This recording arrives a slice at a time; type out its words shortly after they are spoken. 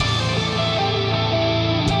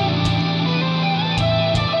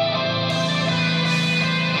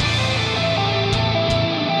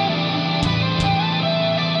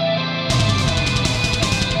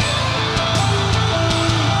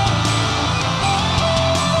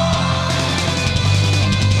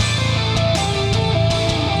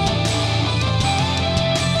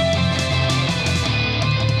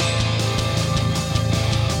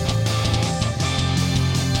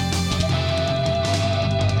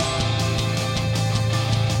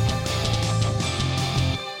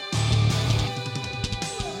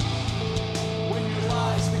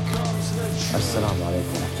السلام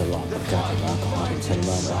عليكم ورحمة الله وبركاته. معكم هروج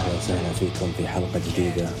سلمان، أهلا وسهلا فيكم في حلقة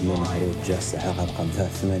جديدة من هروج. الحلقة رقم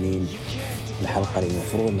 83. الحلقة اللي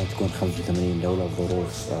المفروض أنها تكون 85 لولا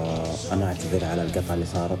الظروف. أنا أعتذر على القطع اللي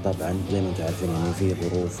صارت، طبعا زي ما أنتم عارفين يعني في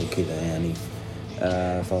ظروف وكذا يعني.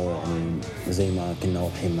 فيعني زي ما كنا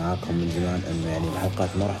واضحين معاكم من زمان أنه يعني الحلقات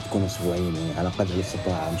ما راح تكون أسبوعين، يعني على قدر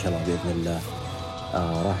الاستطاعة إن شاء الله بإذن الله.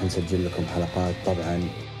 راح نسجل لكم حلقات طبعا.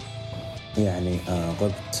 يعني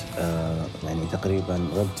غبت يعني تقريبا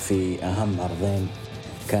غبت في أهم عرضين،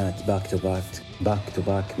 كانت باك تو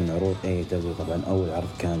باك من عروض AEW. طبعا أول عرض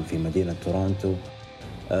كان في مدينة تورونتو.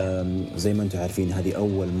 زي ما أنتم عارفين هذه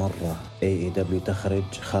أول مرة AEW تخرج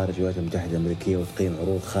خارج الولايات المتحدة الأمريكية وتقيم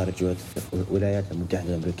عروض خارج الولايات المتحدة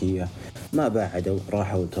الأمريكية. ما بعدوا،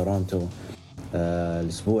 راحوا تورونتو.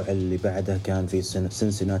 الأسبوع اللي بعده كان في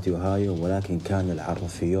سنسيناتي أوهايو، ولكن كان العرض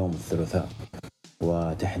في يوم الثلاثاء،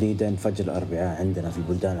 وتحديدا فجر الأربعاء عندنا في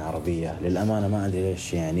البلدان العربية. للأمانة ما أدري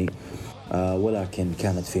ليش يعني، ولكن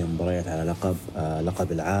كانت فيه مباريات على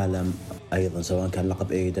لقب العالم أيضا، سواء كان لقب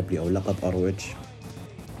AEW أو لقب هروج.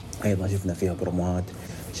 أيضا شفنا فيها بروموهات،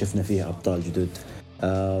 شفنا فيها أبطال جدد.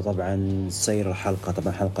 طبعا سير الحلقة،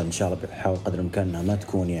 طبعا حلقة إن شاء الله بحاول قدر الإمكان أنها ما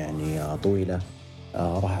تكون يعني طويلة.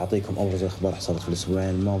 راح أعطيكم أبرز الأخبار حصلت في الأسبوعين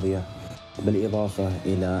الماضية، بالإضافة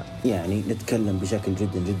إلى يعني نتكلم بشكل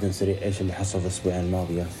جدا سريع إيش اللي حصل في الأسبوعين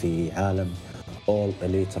الماضية في عالم All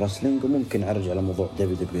Elite Wrestling، وممكن أرجع على موضوع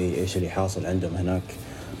WWE إيش اللي حاصل عندهم هناك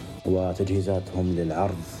وتجهيزاتهم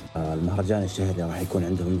للعرض. المهرجان الشهري راح يكون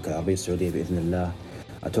عندهم المملكة العربية السعودية بإذن الله،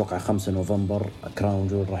 أتوقع 5 نوفمبر. كراون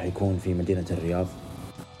جول راح يكون في مدينة الرياض.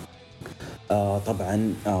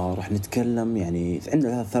 طبعا راح نتكلم يعني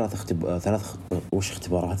عندنا ثلاث أخبار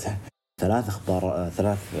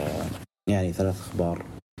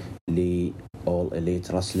ل All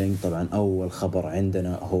Elite Wrestling. طبعا أول خبر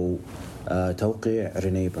عندنا هو توقيع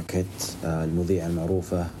ريني باكيت، المذيعة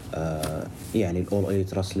المعروفة يعني All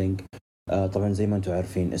Elite Wrestling. طبعا زي ما أنتم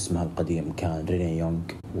عارفين اسمها القديم كان ريني يونغ،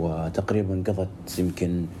 وتقريبا قضت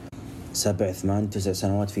يمكن 7-8-9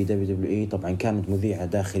 سنوات في WWE. طبعا كانت مذيعة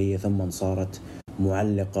داخلية ثم صارت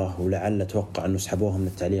معلقة، ولعل أتوقع أنه سحبوها من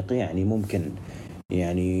التعليق، يعني ممكن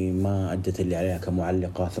يعني ما أدت اللي عليها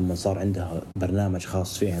كمعلقة، ثم صار عندها برنامج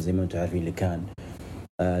خاص فيها زي ما أنتم عارفين اللي كان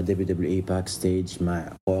WWE باكستيج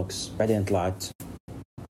مع فوكس. بعدين طلعت.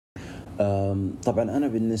 طبعا أنا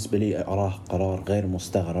بالنسبة لي أراه قرار غير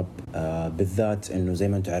مستغرب، بالذات أنه زي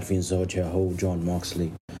ما أنتم عارفين زوجها هو جون موكسلي.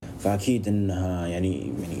 فأكيد أنها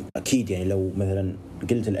يعني أكيد يعني لو مثلا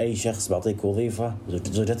قلت لأي شخص بعطيك وظيفة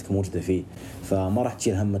زوجتك موجودة فيه، فما راح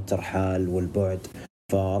تشيل هم الترحال والبعد،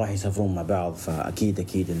 فراح يسافرون مع بعض.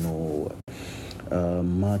 فأكيد أنه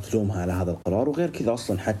ما تلومها على هذا القرار. وغير كذا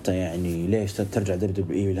أصلا حتى يعني ليش ترجع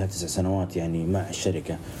WWE لها 9 سنوات يعني مع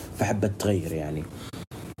الشركة، فحبت تغير يعني.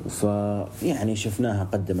 فيعني شفناها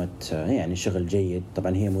قدمت يعني شغل جيد.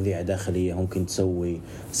 طبعا هي مذيعة داخلية، ممكن تسوي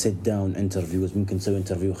سيت داون انترفيوز، ممكن تسوي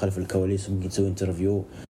انترفيو خلف الكواليس، ممكن تسوي انترفيو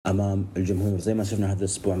أمام الجمهور زي ما شفنا هذا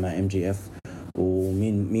الأسبوع مع MGF.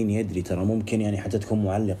 ومين يدري ترى ممكن يعني حتى تكون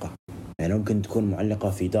معلقة، يعني ممكن تكون معلقة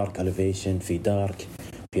في دارك أليفيشن، في دارك،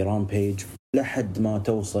 في رامبيج، لحد ما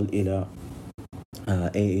توصل إلى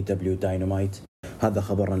AEW داينمايت. هذا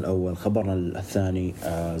خبرنا الأول. خبرنا الثاني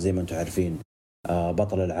زي ما أنتم عارفين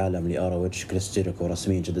بطل العالم لهروج كريس جيريكو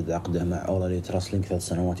رسميا جدد عقده مع All Elite Wrestling 3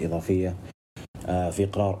 سنوات إضافية، في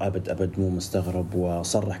قرار أبد مو مستغرب.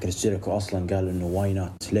 وصرح كريس جيريكو أصلا قال إنه واي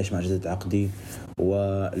نوت، ليش ما جدد عقدي؟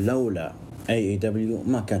 ولولا AEW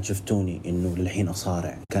ما كان شفتوني إنه للحين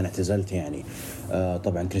أصارع، كان اعتزلت يعني.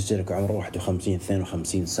 طبعا كريس جيريكو عمره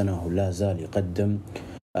 51-52 سنة ولا زال يقدم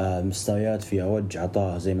مستويات في أوج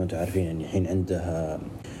عطاء زي ما أنتم عارفين. يعني الحين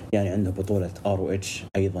عنده بطولة ROH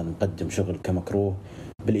أيضا مقدم شغل كمكروه،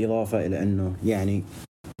 بالإضافة إلى أنه يعني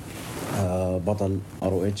بطل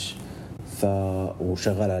ROH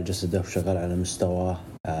وشغال على جسده وشغال على مستواه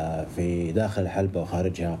في داخل الحلبة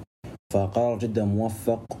وخارجها. فقرار جدا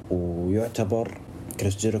موفق، ويعتبر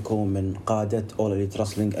كريس جيريكو من قادة All Elite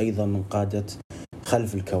Wrestling، أيضا من قادة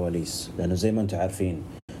خلف الكواليس، لأنه زي ما أنتم عارفين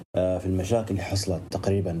في المشاكل اللي حصلت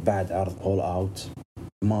تقريبا بعد عرض All Out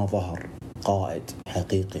ما ظهر قائد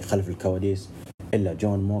حقيقي خلف الكواليس إلا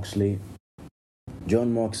جون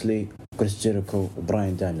موكسلي، كريس جيريكو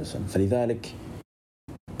وبراين دانيلسون. فلذلك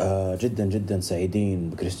جدا سعيدين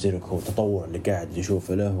بكريس جيريكو والتطور اللي قاعد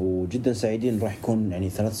نشوفه له، وجدا سعيدين راح يكون يعني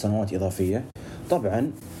 3 سنوات إضافية.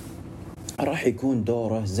 طبعا راح يكون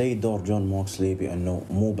دوره زي دور جون موكسلي، بأنه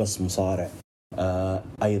مو بس مصارع،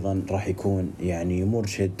 أيضا راح يكون يعني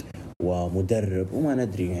مرشد ومدرب، وما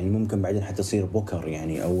ندري يعني ممكن بعدين حتى يصير بوكر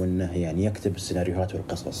يعني، أو أنه يعني يكتب السيناريوهات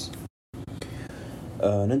والقصص.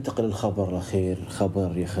 ننتقل للخبر الأخير،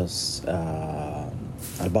 خبر يخص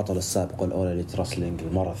البطل السابق والأول للترسلينج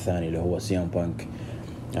المرة الثانية اللي هو سيام بانك.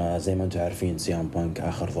 زي ما انتم عارفين سيام بانك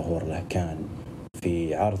آخر ظهور له كان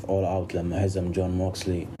في عرض أول أوت لما هزم جون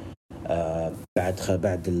موكسلي.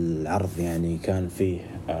 بعد العرض يعني كان فيه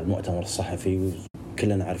المؤتمر الصحفي،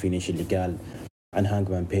 كلنا عارفين ايش اللي قال عن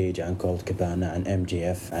هانجمان بيج، عن كولت كابانا، عن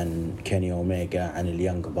MJF، عن كيني أوميجا، عن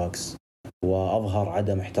اليانج بوكس، وأظهر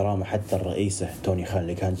عدم احترامه حتى الرئيسة توني خان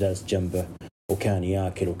اللي كان جالس جنبه وكان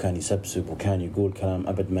ياكل وكان يسبسب وكان يقول كلام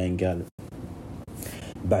أبد ما ينقال.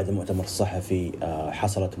 بعد المؤتمر الصحفي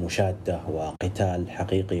حصلت مشادة وقتال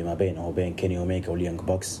حقيقي ما بينه وبين كيني أوميجا واليانج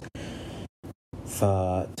بوكس،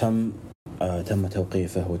 فتم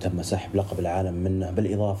توقيفه وتم سحب لقب العالم منه،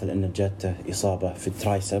 بالإضافة لأن جاته إصابة في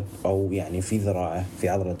الترايسب أو يعني في ذراعه، في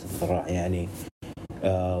عضلة الذراع يعني،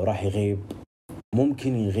 راح يغيب،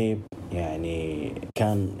 ممكن يغيب يعني،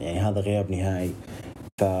 كان يعني هذا غياب نهائي.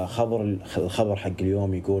 الخبر حق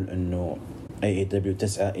اليوم يقول إنه AEW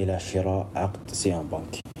تسعى إلى شراء عقد سيام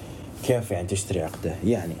بانك. كيف يعني تشتري عقده؟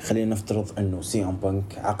 يعني خلينا نفترض إنه سيام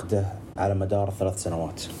بانك عقده على مدار 3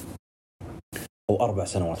 سنوات أو 4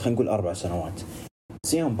 سنوات، خلينا نقول 4 سنوات.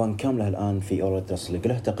 سيام بانك كامله الآن في أول تسلق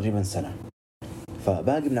له تقريبا سنة،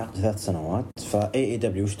 فباقي من عقد 3 سنوات.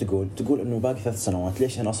 AEW وش تقول إنه باقي 3 سنوات،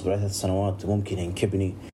 ليش أنا أصبر على 3 سنوات؟ ممكن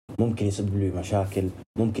ينكبني، ممكن يسبب لي مشاكل،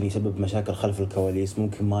 ممكن يسبب مشاكل خلف الكواليس،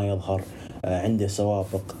 ممكن ما يظهر. عنده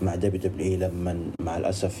سوابق مع WWE لما مع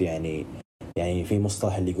الأسف يعني في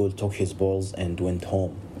مصطلح اللي يقول took his balls and went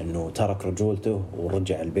home، إنه ترك رجولته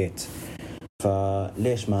ورجع البيت.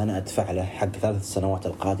 فليش ما أنا أدفع له حق 3 سنوات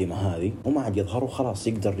القادمة هذه وما عاد يظهر وخلاص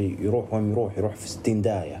يقدر يروح وين يروح في 60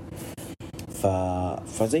 داية.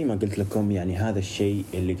 فزي ما قلت لكم يعني هذا الشيء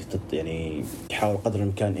اللي يعني تحاول قدر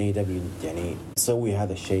الإمكان AEW يعني تسوي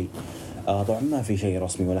هذا الشيء. طبعا ما في شيء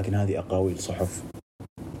رسمي، ولكن هذه أقاويل صحف.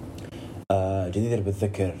 جدير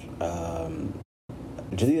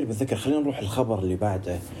بالذكر خلينا نروح الخبر اللي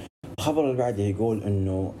بعده. الخبر اللي بعده يقول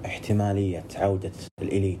إنه احتمالية عودة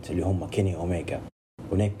الإليت اللي هم كيني أوميجا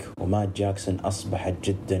ونيك ومات جاكسون أصبحت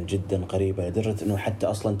جدا جدا قريبة، لدرجة إنه حتى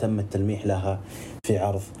أصلا تم التلميح لها في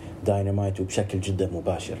عرض داينمايت وبشكل جدا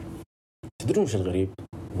مباشر. تدرون وش الغريب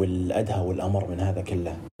والأدهى والأمر من هذا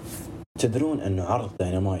كله؟ تدرون إنه عرض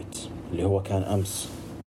داينمايت اللي هو كان أمس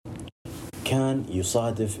كان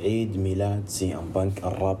يصادف عيد ميلاد سيام بانك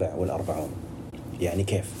 44. يعني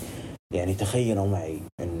كيف؟ يعني تخيلوا معي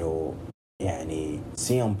إنه يعني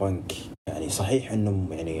سيام بانك يعني صحيح إنه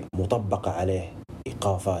يعني مطبقة عليه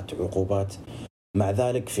إيقافات وعقوبات، مع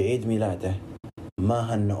ذلك في عيد ميلاده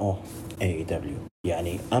ما هنأوه AEW.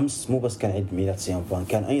 يعني أمس مو بس كان عيد ميلاد سيام بانك،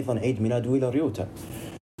 كان أيضا عيد ميلاد ويلر يوتا،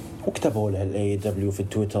 وكتبوا له AEW في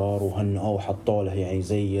تويتر وهنأوه وحطوا له يعني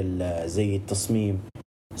زي التصميم.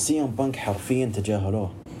 سيام بانك حرفيا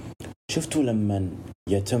تجاهلوه. شفتوا لما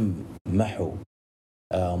يتم محو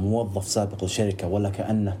موظف سابق للشركة ولا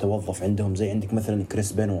كأنه توظف عندهم، زي عندك مثلا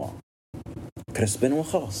كريس بنوا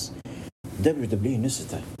خلاص WWE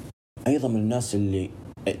نسته. أيضا من الناس اللي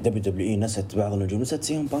WWE نست بعض النجوم، نست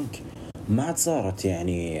سيام بانك. ما عاد صارت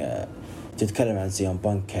يعني تتكلم عن سيام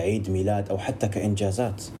بانك كعيد ميلاد أو حتى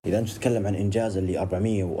كإنجازات. إذا أنت تتكلم عن إنجاز اللي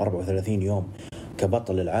 434 يوم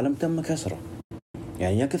كبطل العالم تم كسره،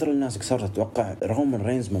 يعني يا كثر الناس كسرت. أتوقع رومان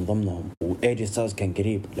رينز من ضمنهم، وAJ ستايلز كان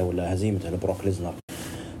قريب لولا هزيمته لبروك ليزنر.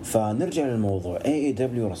 فنرجع للموضوع،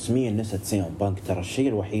 AEW رسميا نست سيام بانك. ترى الشيء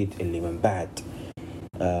الوحيد اللي من بعد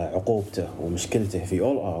عقوبته ومشكلته في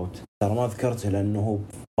أول أوت ترى ما ذكرته لأنه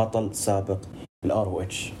بطل سابق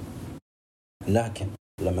الROH، لكن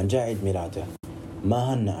لما جاء عيد ميلاده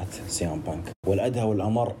ما هنأت سيام بانك. والأدهى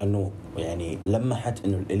والأمر أنه يعني لمحت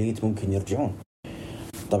أنه الإليت ممكن يرجعون.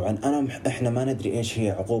 طبعا إحنا ما ندري إيش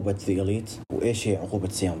هي عقوبة ذا إليت وإيش هي عقوبة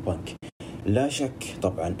سيام بانك. لا شك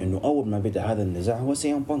طبعا أنه أول ما بدأ هذا النزاع هو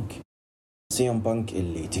سيام بانك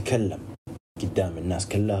اللي تكلم قدام الناس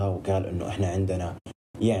كلها وقال أنه إحنا عندنا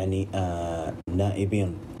يعني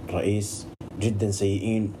نائبين رئيس جدا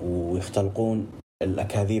سيئين ويختلقون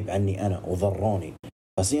الأكاذيب عني أنا وضروني.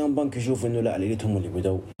 فسيام بانك يشوف أنه لا، الإليت هم اللي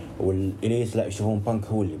بدوا، والإليت لا يشوفون بانك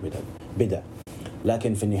هو اللي بدأ.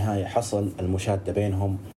 لكن في النهاية حصل المشادة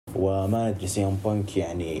بينهم، وما ندري سيام بانك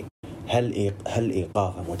يعني هل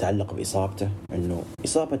إيقافه متعلق بإصابته؟ إنه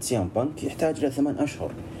إصابة سيام بانك يحتاج إلى 8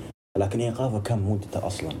 أشهر، لكن إيقافه كم مدته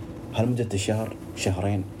أصلا؟ هل مدته شهر،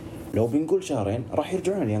 شهرين؟ لو بنقول شهرين راح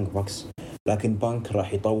يرجعون اليانج بوكس، لكن بانك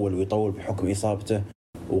راح يطول بحكم إصابته.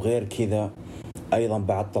 وغير كذا أيضا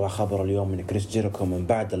بعد طلع خبر اليوم من كريس جيريكو من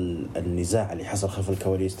بعد النزاع اللي حصل خلف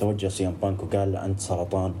الكواليس، توجه سيام بانك وقال له أنت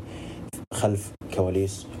سرطان خلف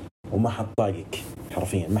كواليس وما حد طايقك،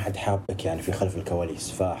 حرفيا ما حد حابك يعني في خلف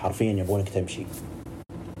الكواليس، فحرفيا يبونك تمشي.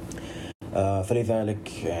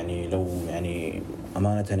 فلذلك يعني لو يعني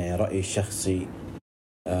أمانة يعني رأيي الشخصي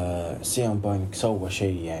سي ام بانك سوى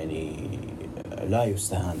شيء يعني لا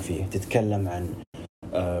يستهان فيه. تتكلم عن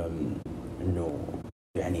انه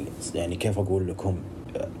يعني كيف اقول لكم،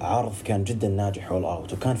 عرض كان جدا ناجح اول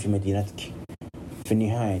اوت وكان في مدينتك، في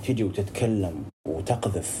النهاية تيجي وتتكلم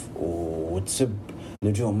وتقذف وتسب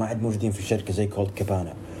نجوم ما عاد موجودين في الشركة زي كولد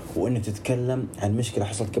كابانا، وإن تتكلم عن مشكلة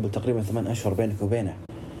حصلت قبل تقريبا 8 أشهر بينك وبينه،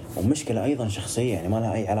 ومشكلة أيضا شخصية يعني ما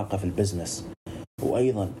لها أي علاقة في البزنس.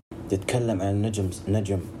 وأيضا تتكلم عن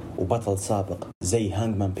نجم وبطل سابق زي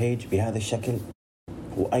هانجمان بيج بهذا الشكل،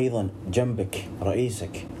 وأيضا جنبك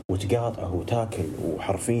رئيسك وتقاطعه وتاكل،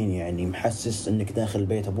 وحرفيا يعني محسس إنك داخل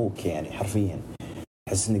بيت أبوك، يعني حرفيا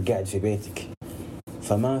حس إنك قاعد في بيتك.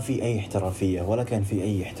 فما في أي احترافية ولا كان في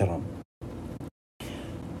أي احترام.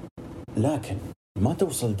 لكن ما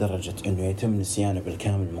توصل درجة إنه يتم نسيانه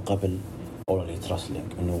بالكامل من قبل All Elite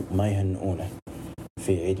Wrestling، إنه ما يهنئونه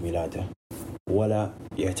في عيد ميلاده ولا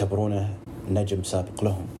يعتبرونه نجم سابق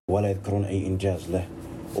لهم ولا يذكرون أي إنجاز له،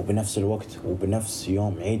 وبنفس الوقت وبنفس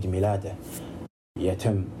يوم عيد ميلاده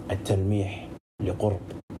يتم التلميح لقرب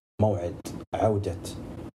موعد عودة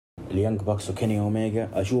اليانج باكس وكيني أوميجا.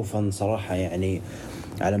 أشوفها صراحة يعني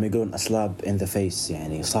على ما يقولون أسلاب in the face،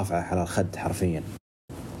 يعني صافعة على الخد حرفيا.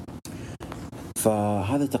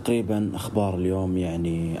 فهذا تقريبا أخبار اليوم.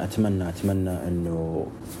 يعني أتمنى أنه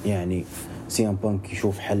يعني سي ام بانك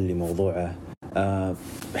يشوف حل لموضوعه.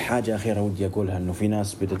 حاجة أخيرة ودي أقولها، أنه في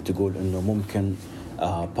ناس بدأت تقول أنه ممكن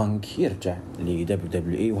بانك يرجع ل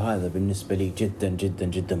WWE، وهذا بالنسبة لي جدا جدا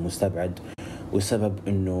جدا مستبعد. والسبب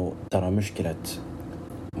أنه ترى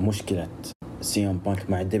مشكلة سي ام بانك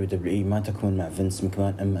مع WWE ما تكمن مع فينس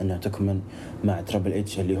مكمان، أما أنها تكمن مع ترابل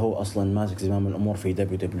اتش اللي هو أصلا ماسك زمام الأمور في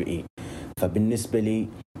WWE. فبالنسبة لي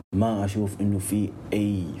ما أشوف أنه في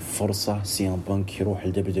أي فرصة سي ام بانك يروح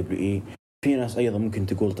ل WWE. في ناس أيضا ممكن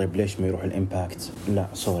تقول طيب ليش ما يروح الإمباكت؟ لا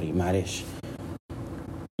سوري معليش،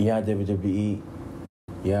 يا WWE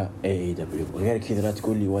يا AEW، غير كذا لا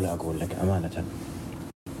تقول لي ولا أقول لك أمانة.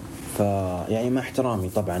 فيعني مع احترامي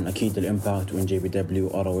طبعا أكيد الإمباكت وإن جي بي دبليو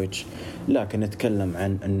وأرويتش، لكن نتكلم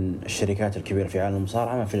عن أن الشركات الكبيرة في عالم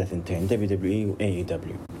المصارعة ما في إلا ثنتين، WWE و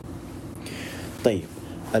AEW. طيب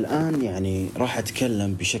الآن يعني راح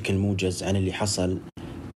أتكلم بشكل موجز عن اللي حصل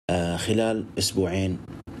خلال أسبوعين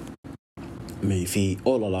في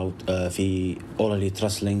في All Elite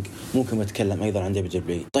Wrestling. ممكن نتكلم أيضا عن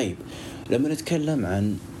WWE. طيب لما نتكلم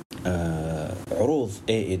عن عروض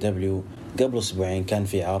AEW قبل أسبوعين كان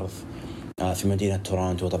في عرض في مدينة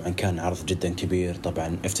تورونتو. طبعا كان عرض جدا كبير،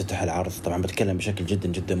 طبعا افتتح العرض. طبعا بتكلم بشكل جدا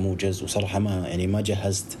جدا موجز، وصراحة ما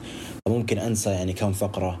جهزت، فممكن أنسى يعني كم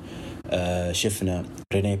فقرة. شفنا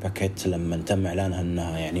ريني باكيت لما تم إعلانها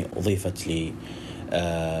أنها يعني أضيفت لي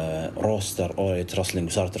روستر All Elite Wrestling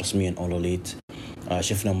وصارت رسميا All Elite.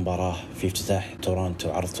 شفنا مباراة في افتتاح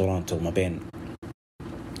تورونتو، عرض تورونتو ما بين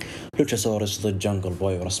لوتشاسورس ضد جانجل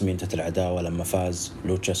بوي، ورسميا انتهت العداوة لما فاز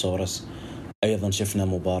لوتشاسورس. أيضا شفنا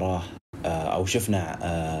مباراة أو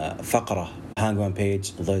شفنا فقرة هانجمان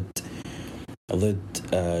بيج ضد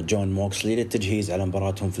جون موكسلي للتجهيز على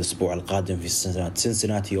مباراتهم في الأسبوع القادم في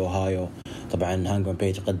سنسناتي أوهايو. طبعا هانجمان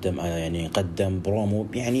بيج قدم برومو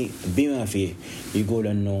يعني بما فيه يقول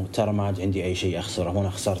أنه ترى ما عاد عندي أي شيء أخسره، هنا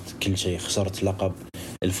خسرت كل شيء، خسرت لقب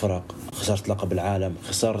الفرق، خسرت لقب العالم،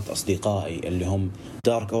 خسرت أصدقائي اللي هم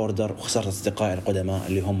دارك أوردر، وخسرت أصدقائي القدماء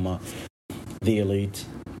اللي هم The Elite.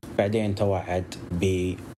 بعدين توعد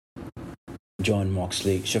بجون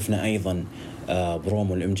موكسلي. شفنا أيضا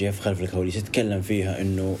برومو الام جي اف خلف الكواليس يتكلم فيها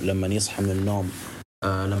انه لما يصحى من النوم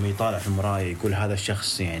لما يطالع في المراية يقول هذا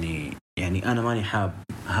الشخص يعني انا ماني حاب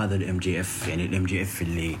هذا الام جي اف، يعني الام جي اف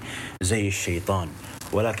اللي زي الشيطان،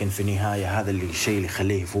 ولكن في النهاية هذا الشيء اللي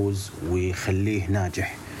يخليه يفوز ويخليه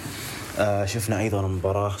ناجح. شفنا ايضا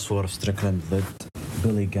مباراة سوورف ستريكلاند ضد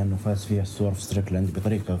بيلي جان، وفاز فيها سوورف ستريكلاند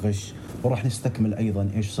بطريقة غش. وراح نستكمل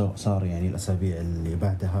ايضا ايش صار يعني الاسابيع اللي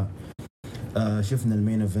بعدها. شفنا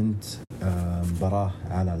المين ايفنت مباراة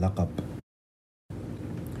على لقب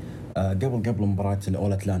قبل مباراة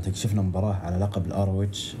الأول أتلانتيك. شفنا مباراة على لقب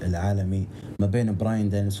الأرويتش العالمي ما بين براين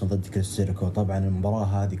دانيلسون ضد كريس جيريكو. طبعا المباراة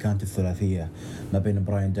هذه كانت الثلاثية ما بين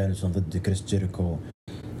براين دانيلسون ضد كريس جيريكو.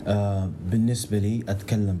 بالنسبة لي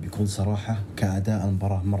أتكلم بكل صراحة كأداء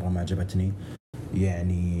المباراة مرة ما عجبتني،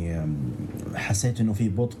 يعني حسيت إنه في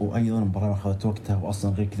بطء، وأيضا المباراة أخذت وقتها،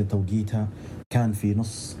 وأصلا غير كذا توقيتها كان في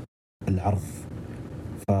نص العرض.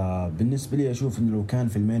 فبالنسبة لي أشوف إنه لو كان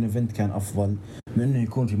في المين إيفنت كان أفضل من إنه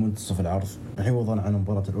يكون في منتصف العرض عوضاً عن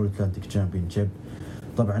مباراة الأول أتلانتيك تشامبيونشيب.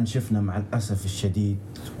 طبعاً شفنا مع الأسف الشديد،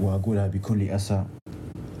 وأقولها بكل أسى،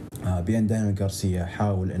 بأن داينو غارسيا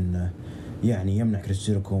حاول إنه يعني يمنع كريس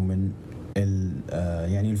جيريكو من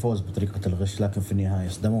يعني الفوز بطريقة الغش، لكن في النهاية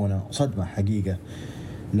صدمونا صدمة حقيقة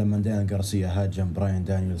لما داين غارسيا هاجم براين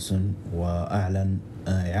دانيلسون وأعلن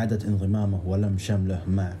إعادة انضمامه ولم شمله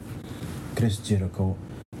مع كريس جيريكو.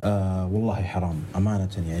 والله حرام أمانة،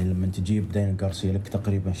 يعني لما تجيب داين غارسيا لك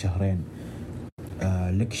تقريبا شهرين،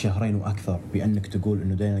 لك شهرين وأكثر بأنك تقول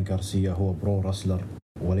إنه داين غارسيا هو برو رسلر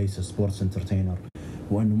وليس سبورتس انترتينر،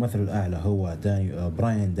 وإنه مثل الأعلى هو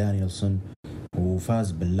براين دانيلسون،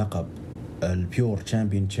 وفاز باللقب البيور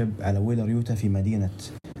تشامبيونشيب على ويلر يوتا في مدينة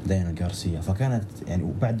داين غارسيا. فكانت يعني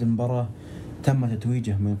وبعد المباراة تم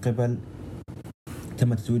تتويجه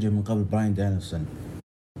من قبل براين دانيلسون،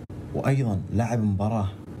 وأيضا لعب مباراة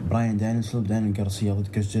براين دانيلسون وداين غارسيا ضد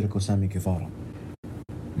كريس جيريكو وسامي كيفارا.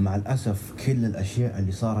 مع الأسف كل الأشياء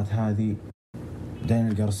اللي صارت هذه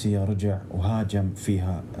داين غارسيا رجع وهاجم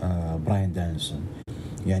فيها براين دانيلسون.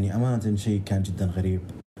 يعني أمانة شيء كان جدا غريب.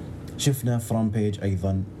 شفنا في رامبيج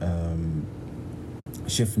أيضا،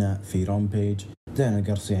 شفنا في رامبيج داين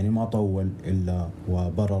غارسيا يعني ما طول إلا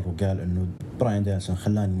وبرر وقال إنه براين دانيلسون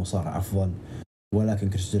خلاني مصارع أفضل، ولكن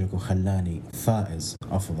كريس جيريكو خلاني فائز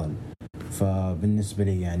أفضل. فبالنسبة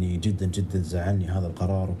لي يعني جدا جدا زعلني هذا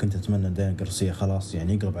القرار، وكنت أتمنى داين غارسيا خلاص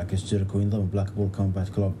يعني يقلب على كريس جيريكو وينضم بلاك بول كومبات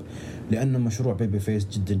كلوب، لأنه مشروع بيبي فيس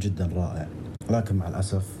جدا جدا رائع. لكن مع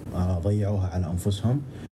الأسف ضيعوها على أنفسهم.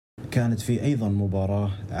 كانت في أيضا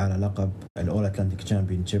مباراة على لقب الأول أتلانتيك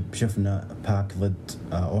تشامبيونشيب، شفنا باك ضد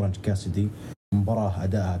أورنج كاسيدي. مباراة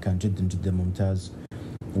أداءها كان جدا جدا ممتاز،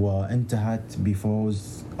 وانتهت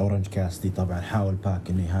بفوز أورنج كاسيدي. طبعا حاول باك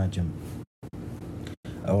إنه يهاجم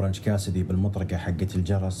أورنج كاسيدي بالمطرقة حقت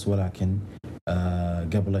الجرس، ولكن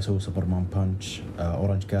قبل يسوي سوبرمان بانش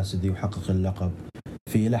أورنج كاسيدي وحقق اللقب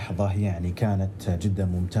في لحظة يعني كانت جدا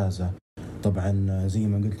ممتازة. طبعا زي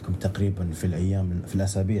ما قلت لكم تقريبا في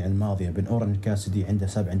الأسابيع الماضية بين أورنج كاسيدي عنده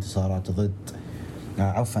 7 انتصارات ضد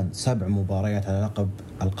 7 مباريات على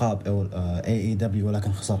ألقاب AEW،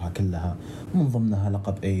 ولكن خسرها كلها، من ضمنها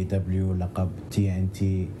لقب AEW، لقب TNT،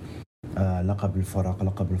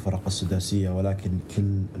 لقب الفرق السداسية، ولكن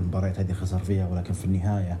كل المباريات هذه خسر فيها. ولكن في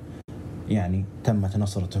النهاية يعني تمت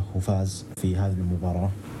نصرته وفاز في هذه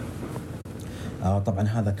المباراة. طبعا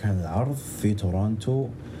هذا كان العرض في تورونتو.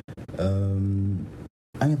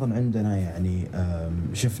 أيضا عندنا يعني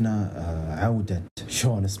شفنا عودة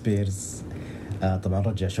شون سبيرز. طبعا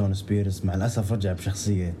رجع شون سبيرز، مع الأسف رجع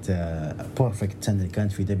بشخصية بيرفكت 10 اللي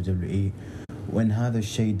كانت في WWE، وإن هذا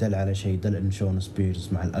الشيء دل على شيء، دل إن شون سبيرز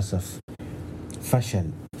مع الأسف فشل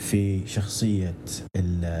في شخصية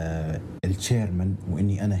التشيرمان،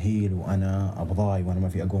 وإني أنا هيل وأنا أبضاي وأنا ما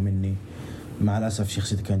في أقوى مني. مع الأسف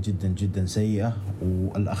شخصيته كانت جدا جدا سيئة،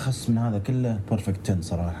 والأخص من هذا كله بيرفكت 10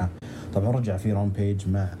 صراحة. طبعا رجع في رامبيج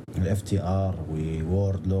مع FTR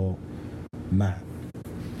ووردلو مع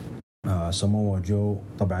ساموا جو.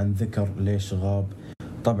 طبعا ذكر ليش غاب.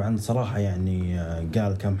 طبعا صراحة يعني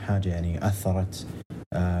قال كم حاجة يعني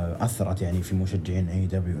أثرت يعني في مشجعين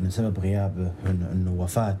AEW، إن سبب غيابه إنه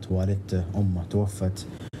وفاة والدته، أمه توفت،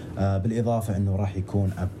 بالإضافة إنه راح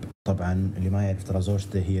يكون أب. طبعا اللي ما يعرف ترى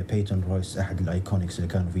زوجته هي بيتون رويس، أحد الأيكونيكس اللي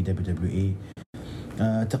كانوا في WWE.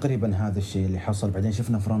 تقريبا هذا الشيء اللي حصل. بعدين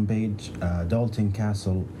شفنا في رامبيج دولتن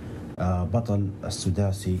كاسل، بطل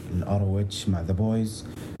السداسي الأرويتش مع ذا بويز،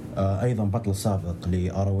 أيضا بطل سابق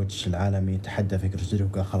لأرويتش العالمي، تحدى في كريس جيريكو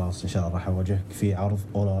وقال خلاص إن شاء الله راح أواجهك في عرض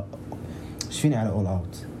شفيني على أول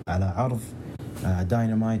أوت، على عرض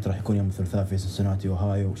داينمايت راح يكون يوم الثلاثاء في سنسناتي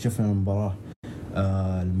أوهايو. شفنا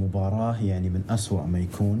المباراة يعني من أسوأ ما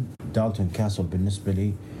يكون. دالتون كاسل بالنسبة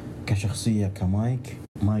لي كشخصية كمايك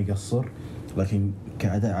ما يقصر، لكن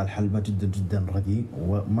كأداء على الحلبة جدا جدا رديء،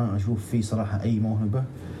 وما أشوف فيه صراحة أي موهبة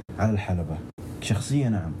على الحلبة. شخصية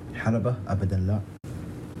نعم، حلبة أبدا لا.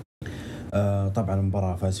 طبعا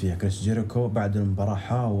المباراة فاز فيها كريس جيريكو. بعد المباراة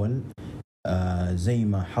حاول زي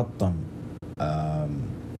ما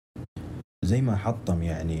حطم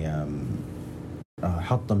يعني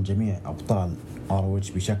حطم جميع أبطال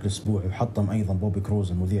ROH بشكل أسبوعي، وحطم أيضا بوبي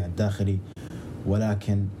كروز المذيع الداخلي،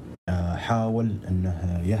 ولكن حاول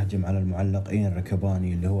أنه يهجم على المعلق إين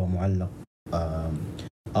ركباني اللي هو معلق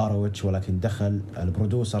ROH، ولكن دخل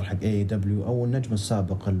البرودوسر حق AEW أو النجم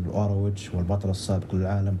السابق ROH والبطل السابق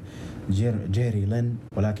للعالم جيري لين،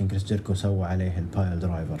 ولكن كريس جيريكو سوى عليه البايل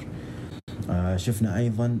درايفر. شفنا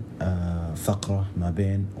أيضا فقرة ما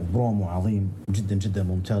بين وبرومو عظيم جدا جدا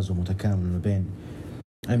ممتاز ومتكامل ما بين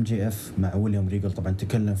MJF مع ويليام ريجل. طبعا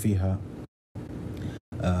تكلم فيها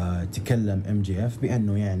تكلم MJF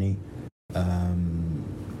بأنه يعني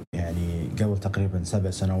قبل تقريبا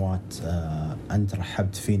 7 سنوات أنت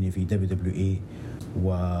رحبت فيني في WWE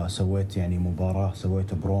وسويت يعني مباراة،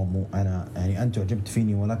 سويت برومو، أنا يعني أنت عجبت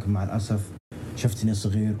فيني، ولكن مع الأسف شفتني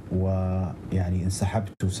صغير ويعني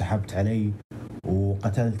انسحبت وسحبت علي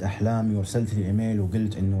وقتلت أحلامي وارسلت لي إيميل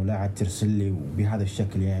وقلت إنه لا عاد ترسل لي بهذا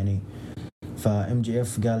الشكل يعني. فام جي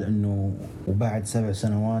اف قال إنه وبعد 7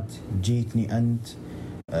 سنوات جيتني أنت،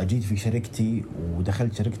 جيت في شركتي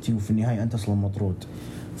ودخلت شركتي وفي النهاية أنت أصلا مطرود.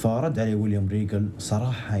 فرد علي ويليام ريغل.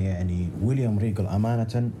 صراحة يعني ويليام ريغل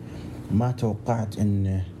أمانة ما توقعت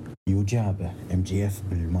إنه يجابه ام جي اف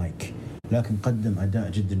بالمايك، لكن قدم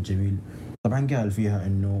أداء جدا جميل. طبعا قال فيها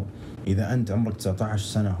إنه إذا أنت عمرك 19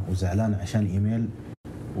 سنة وزعلان عشان إيميل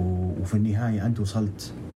وفي النهاية أنت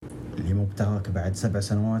وصلت لمبتغاك بعد 7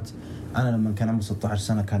 سنوات، أنا لما كان عمري 16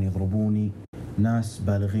 سنة كان يضربوني ناس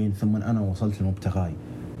بالغين ثم أنا وصلت لمبتغاي،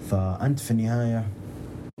 فأنت في النهاية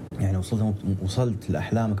يعني وصلت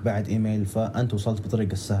لأحلامك بعد إيميل، فأنت وصلت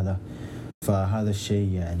بطريقة سهلة. فهذا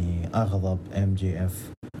الشيء يعني أغضب ام جي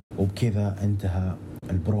اف، وبكذا انتهى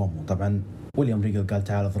البرومو. طبعا ويليام ريغل قال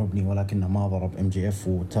تعال اضربني، ولكنه ما ضرب ام جي اف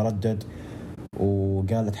وتردد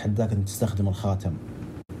وقال اتحداك ان تستخدم الخاتم.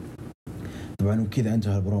 طبعا وكذا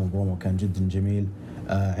انتهى البرومو كان جدا جميل.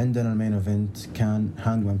 عندنا المين ايفنت كان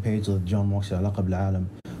هانجمان بيج ضد جون موكسلي على لقب العالم.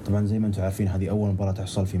 طبعا زي ما انتم عارفين هذه اول مباراة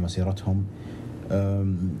تحصل في مسيرتهم.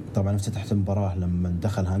 طبعا افتتحت المباراة لما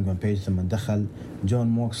دخل هانجمان بيج ثم دخل جون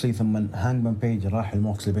موكسلي، ثم هانجمان بيج راح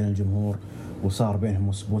الموكسلي بين الجمهور وصار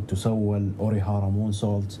بينهم سبوت وسوى الأوريهارا مون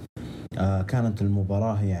سولت. كانت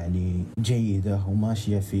المباراة يعني جيدة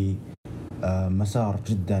وماشية في مسار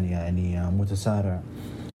جدا يعني متسارع.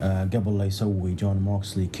 قبل لا يسوي جون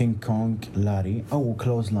موكسلي كينج كونغ لاري أو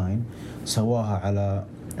كلوز لاين سواها على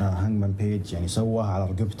هانجمان بيج، يعني سواها على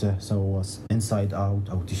رقبته، سوى انسايد اوت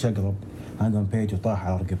أو تشقلب هانجمان بيج وطاح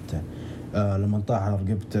على رقبته. لما طاح على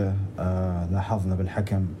رقبته لاحظنا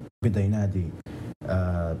بالحكم بدأ ينادي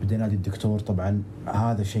الدكتور. طبعا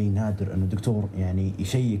هذا شيء نادر انه الدكتور يعني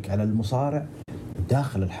يشيك على المصارع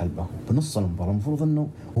داخل الحلبة بنص المباراة، المفروض انه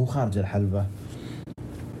هو خارج الحلبة.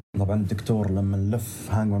 طبعا الدكتور لما لف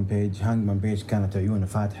هانجمان بيج كانت عيونه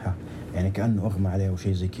فاتحة يعني كأنه اغمى عليه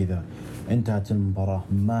وشيء زي كذا. انتهت المباراة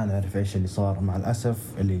ما نعرف ايش اللي صار. مع الاسف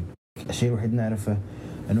الشيء الوحيد نعرفه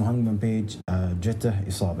انه هانجمان بيج جته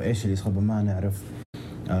اصابة، ايش اللي اصابه ما نعرف.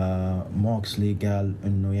 موكسلي قال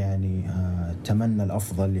انه يعني تمنى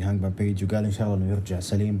الافضل لهانجمان بيج وقال ان شاء الله انه يرجع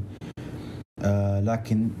سليم.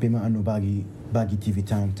 لكن بما انه باقي تي في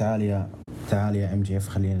تايم، تعال يا ام جي اف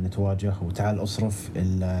خلينا نتواجه، وتعال اصرف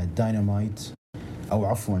الداينمايت او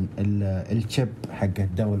عفوا الشيب حق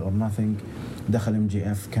دبل اور ناثينج. دخل ام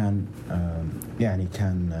جي اف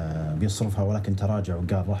كان بيصرفها، ولكن تراجع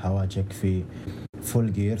وقال راح اواجهك في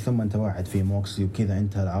فول جير، ثم تواعد في موكسلي وكذا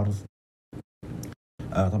انتهى العرض.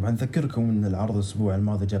 طبعا نذكركم ان العرض الاسبوع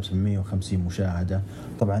الماضي جاب 750 مشاهدة.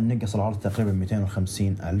 طبعا نقص العرض تقريبا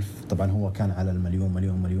 250 ألف. طبعا هو كان على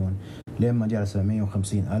المليون لين ما جاء على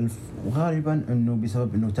 750 ألف، وغالبا انه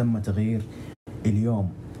بسبب انه تم تغيير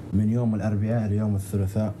اليوم من يوم الاربعاء ليوم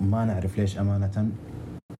الثلاثاء، ما نعرف ليش امانة.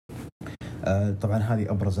 طبعا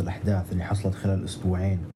هذه ابرز الاحداث اللي حصلت خلال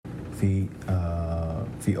اسبوعين في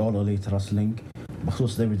All Elite Wrestling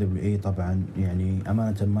بخصوص WWE. طبعا يعني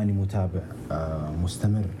أمانة ماني متابع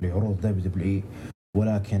مستمر لعروض WWE،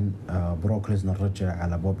 ولكن بروك ليزنر رجع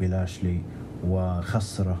على بوبي لاشلي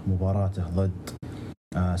وخسره مباراته ضد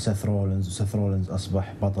سيث رولينز، وسيث رولينز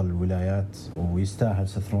أصبح بطل الولايات، ويستاهل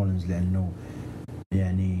سيث رولينز لأنه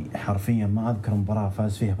يعني حرفيا ما أذكر مباراة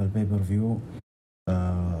فاز فيها بالبيبر فيو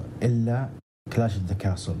إلا كلاش ذا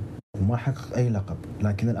كاسل، وما حقق أي لقب،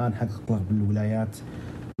 لكن الآن حقق لقب الولايات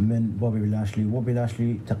من بوبي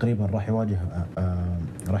لاشلي. تقريبا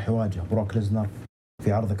راح يواجه بروك ليزنر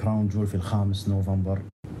في عرض كراون جول في 5 نوفمبر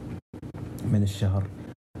من الشهر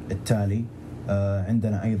التالي.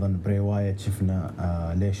 عندنا أيضا بري وايت، شفنا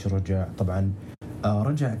ليش رجع. طبعا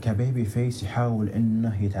رجع كبيبي فيس يحاول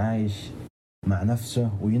إنه يتعايش مع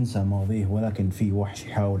نفسه وينسى ماضيه، ولكن في وحش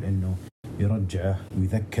يحاول إنه يرجعه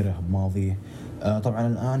ويذكره بماضيه. طبعا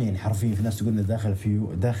الآن يعني حرفيا في ناس تقول إنه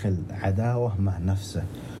داخل عداوة مع نفسه،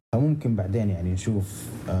 فممكن بعدين يعني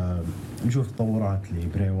نشوف تطورات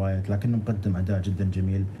لبري وايت، لكنه مقدم أداء جدا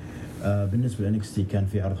جميل. بالنسبة لإنكستي كان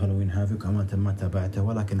في عرض هالوين هافيك، أمانة ما تابعته،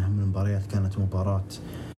 ولكن أهم المباريات كانت مباراة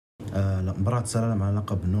سلالم على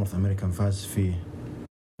لقب نورث أمريكان. فاز فيه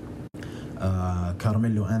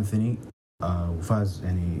كارميلو أنثوني وفاز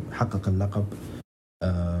يعني حقق اللقب،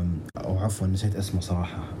 أو عفوا نسيت اسمه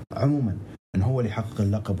صراحة. عموما إن هو اللي حقق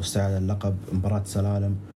اللقب واستعاد اللقب. مباراة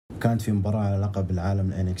سلالم كانت في مباراة على لقب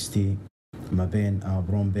العالم NXT ما بين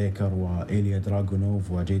برون بيكر وإيليا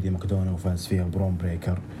دراغونوف وجيدي ماكدونا، وفاز فيها برون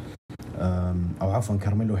بيكر أو عفوا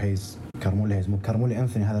كارميلو هيز مو كارميلو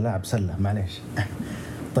أنثوني، هذا لاعب سلة معليش.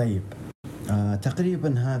 طيب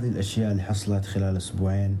تقريبا هذه الأشياء اللي حصلت خلال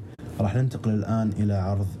أسبوعين. راح ننتقل الآن إلى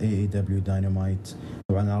عرض AEW داينمايت.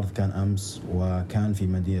 طبعا العرض كان أمس، وكان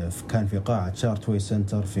في قاعة شارتوي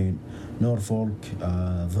سنتر في نورفولك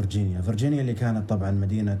فيرجينيا اللي كانت طبعا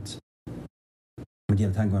مدينة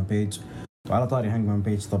هانجمان بيج. وعلى طاري هانجمان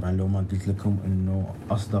بيج، طبعا لو ما قلت لكم انه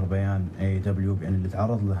اصدر بيان AEW بان اللي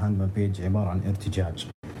تعرض لهانجمان بيج عبارة عن ارتجاج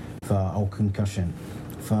او كونكشن.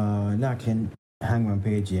 فلكن هانجمان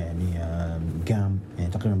بيج يعني قام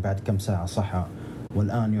يعني تقريبا بعد كم ساعة صحى،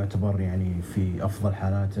 والآن يعتبر يعني في أفضل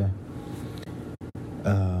حالاته.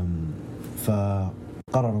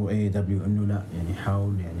 فقرروا AEW إنه لا، يعني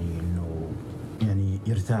يحاول يعني إنه يعني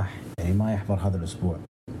يرتاح، يعني ما يحضر هذا الأسبوع.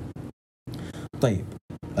 طيب،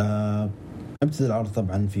 ابتدى العرض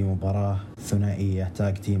طبعا في مباراة ثنائية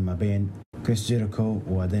تاج تيم ما بين كريس جيريكو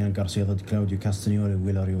ودانيال غارسيا ضد كلاوديو كاستانيولي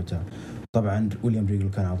وويلا ريوتا. طبعا ويليام ريجل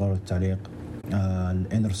كان على طاولة التعليق.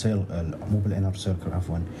 الانر سيل مو بالانر سيركل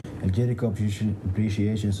عفوا، الجيريكو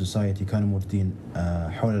ابريشيشن سوسايتي كانوا موجودين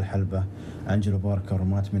حول الحلبة، أنجلو باركر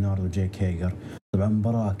ومات مينارد وجاي كيجر. طبعا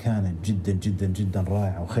مباراة كانت جدا جدا جدا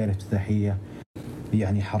رائعة وخير افتتاحية،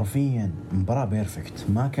 يعني حرفيا مباراة بيرفكت،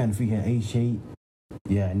 ما كان فيها أي شيء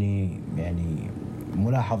يعني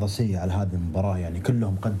ملاحظة سيئة على هذه المباراة. يعني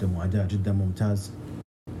كلهم قدموا أداء جدا ممتاز.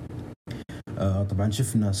 طبعا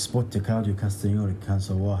شفنا سبوت كلاوديو كاستانيولي كان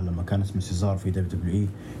سواه لما كان اسمه سيزار في WWE،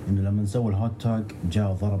 انه لما سوى الهوت تاج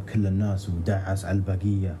جاء وضرب كل الناس ودعس على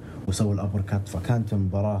البقية وسوى الابر كات. فكانت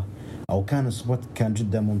المباراة او كان السبوت كان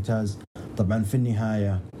جدا ممتاز. طبعا في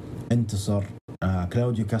النهاية انتصر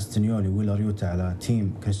كلاوديو كاستانيولي ويلا ريوتا على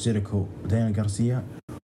تيم كريس جيريكو ودانيال غارسيا،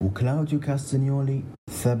 وكلاوديو كاستانيولي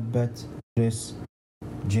ثبت كريس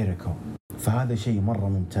جيريكو. فهذا شيء مرة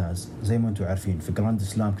ممتاز. زي ما انتم عارفين في جراند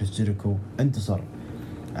سلام كريس جيريكو انتصر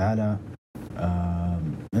على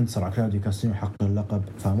كلاوديو كاستانيولي حق اللقب،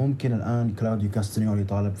 فممكن الآن كلاوديو كاستانيولي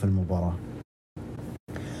يطالب في المباراة.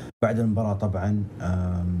 بعد المباراة طبعا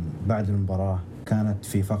بعد المباراة كانت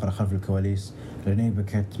في فقرة خلف الكواليس، ريني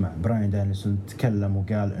بيكيت مع براين دانيلسون تكلم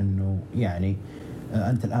وقال انه يعني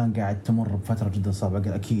أنت الآن قاعد تمر بفترة جدا صعبة.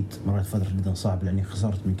 قال أكيد مرت فترة جدا صعبة لأني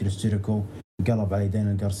خسرت من كريس جيريكو، قلب علي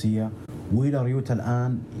دانيال غارسيا، ويلا ريوتا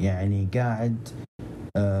الآن يعني قاعد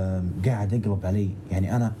يقلب علي.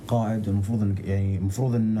 يعني أنا قائد،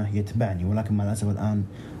 المفروض إنه يتبعني، ولكن مع الأسف الآن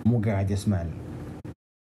مو قاعد يسمعني.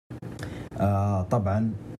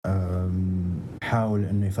 طبعا حاول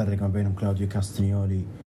إنه يفرق ما بينهم كلاوديو كاستانيولي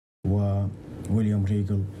وويليام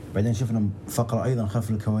ريجل. بعدين شفنا فقرة أيضا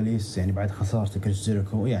خلف الكواليس، يعني بعد خسارة كريس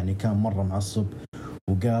جيريكو يعني كان مرة معصب،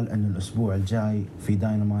 وقال أن الأسبوع الجاي في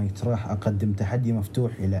داينمايت راح أقدم تحدي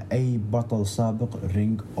مفتوح إلى أي بطل سابق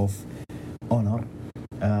رينج أوف أونر.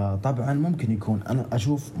 طبعا ممكن يكون، أنا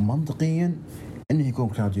أشوف منطقيا أنه يكون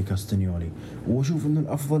كلاوديو كاستانيولي، وأشوف أنه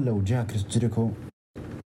الأفضل لو جاء كريس جيريكو.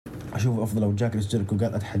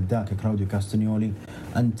 قال أتحداك كلاوديو كاستانيولي،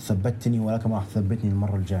 أنت ثبتني ولكن ما راح تثبتني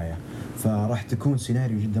المرة الجاية. فراح تكون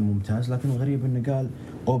سيناريو جدا ممتاز. لكن الغريب أنه قال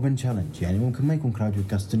اوبن تشالنج، يعني ممكن ما يكون كلاوديو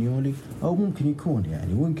كاستانيولي أو ممكن يكون،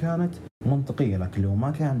 يعني وين كانت منطقية. لكن لو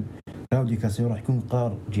ما كان كلاوديو كاستانيولي راح يكون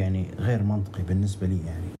قرار يعني غير منطقي بالنسبة لي.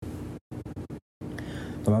 يعني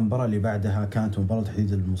طبعا المباراة اللي بعدها كانت مباراة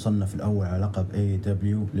تحديد المصنف الأول على لقب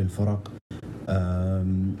AEW للفرق،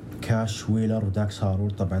 كاش ويلر وداكس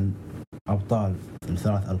هارورد. طبعا أبطال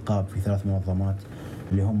الثلاث ألقاب في ثلاث منظمات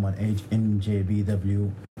اللي هم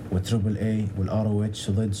NJPW وتريبل اي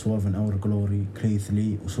والROH ضد سوورف ان اور جلوري، كيث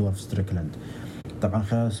لي وسوورف ستريكلاند. طبعا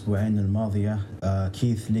خلال الأسبوعين الماضية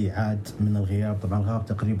كيث لي عاد من الغياب. طبعا غاب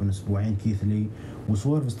تقريبا أسبوعين كيث لي،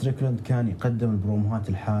 وسوورف ستريكلاند كان يقدم البروموهات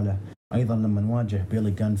الحالة. أيضا لما نواجه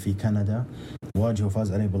بيلي جان في كندا واجهه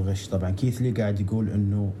وفاز عليه بالغش. طبعا كيث لي قاعد يقول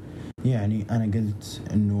إنه يعني أنا قلت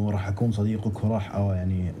إنه راح أكون صديقك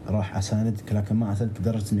راح أساندك، لكن ما أساندك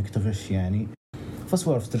لدرجة إنك تغش يعني.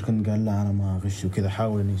 فسوورف ستريكلاند قال لا أنا ما أغش وكذا،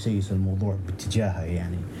 حاول إنه يسيس الموضوع باتجاهه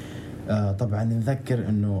يعني. طبعا نذكر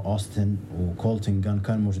إنه أوستن وكولتن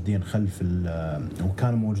كانوا موجودين خلف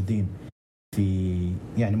وكانوا موجودين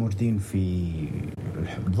في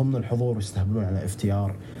ضمن الحضور ويستهبلون على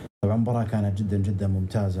FTR. طبعا المباراة كانت جدا جدا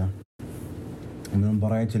ممتازة، من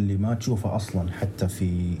المباريات اللي ما تشوفها أصلا حتى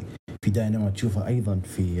في داينمايت، تشوفها أيضا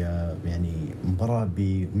في يعني مباراة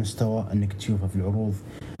بمستوى أنك تشوفها في العروض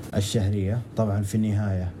الشهرية. طبعا في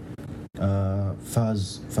النهاية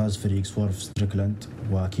فاز فريق سوورف ستريكلاند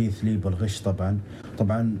وكيث لي بالغش.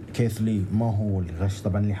 طبعا كيث لي ما هو الغش،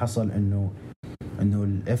 طبعا اللي حصل إنه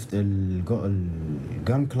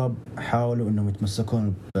الجان كلاب حاولوا إنهم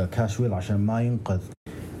يتمسكون بكاشويل عشان ما ينقذ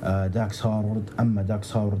داكس هارورد. أما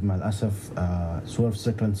داكس هارورد مع الأسف سوورف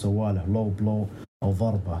ستريكلاند سواله لو بلو أو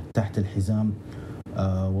ضربة تحت الحزام،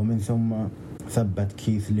 ومن ثم ثبت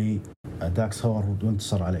كيث لي داكس هارورد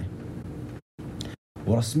وانتصر عليه.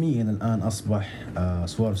 ورسميا الآن أصبح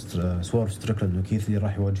سوارف ستريكلاند وكيث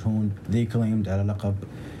راح يواجهون ذي كليمد على لقب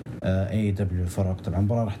AEW الفرق. طبعا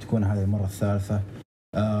المباراة راح تكون هذه المرة الثالثة.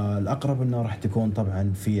 الأقرب أنه راح تكون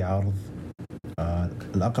طبعا في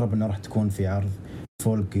عرض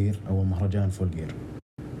فول جير أو مهرجان فول جير.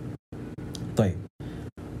 طيب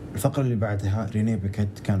الفقرة اللي بعدها ريني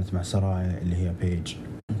بيكيت كانت مع سرايا اللي هي بيج.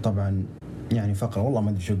 طبعا يعني فقرة والله ما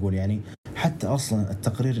أدري شو أقول، يعني حتى أصلا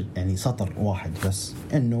التقرير يعني سطر واحد بس،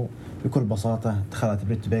 إنه بكل بساطة دخلت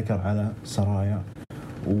بريت بيكر على سرايا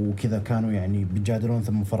وكذا، كانوا يعني بيجادلون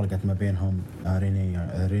ثم فرقت ما بينهم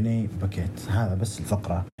ريني بيكيت. هذا بس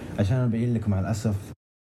الفقرة عشان أبين لكم على الأسف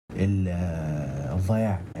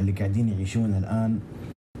الضياع اللي قاعدين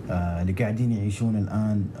يعيشون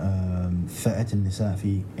الآن فئة النساء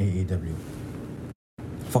في AEW.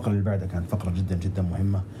 الفقرة اللي بعدها كانت فقرة جدا جدا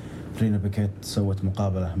مهمة. رينا بيكيت سوت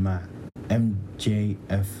مقابلة مع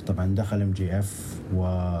MJF. طبعا دخل MJF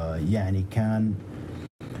ويعني كان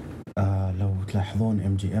لو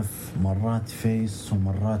تلاحظون MJF مرات فيس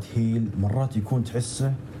ومرات هيل، مرات يكون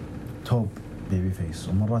تحسه توب بيبي فيس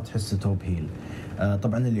ومرات تحسه توب هيل.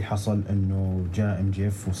 طبعا اللي حصل انه جاء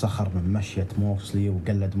MJF وسخر من مشية موكسلي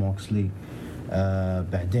وقلد موكسلي.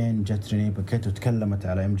 بعدين جت ريني بيكيت وتكلمت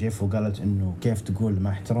على MJF وقالت انه كيف تقول مع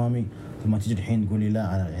احترامي ثم تجي الحين تقولي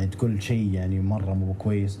لا أنا يعني تقول شيء يعني مرة مو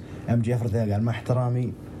كويس. MJF قال مع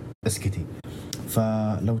احترامي اسكتي.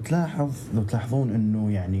 فلو تلاحظون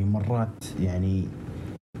انه يعني مرات يعني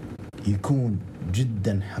يكون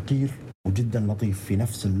جدا حقير وجدا لطيف في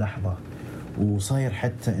نفس اللحظة، وصاير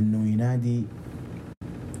حتى انه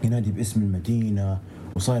ينادي باسم المدينة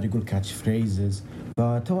وصاير يقول كاتش فريزز.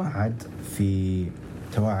 فتوعد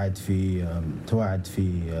في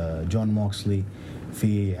جون موكسلي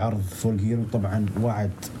في عرض فول جير. وطبعا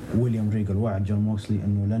وعد ويليام ريغل وعد جون موكسلي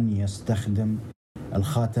انه لن يستخدم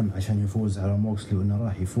الخاتم عشان يفوز على موكسلي، وانه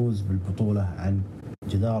راح يفوز بالبطولة عن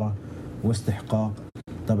جدارة واستحقاق.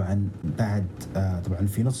 طبعا بعد طبعا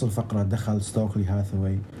في نص الفقرة دخل ستوكلي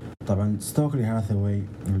هاثاواي. طبعا ستوكلي هاثاواي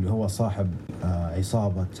اللي هو صاحب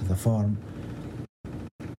عصابة ذا فارم.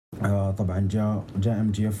 طبعا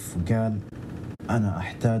جاء MJF وقال أنا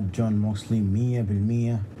أحتاج جون موكسلي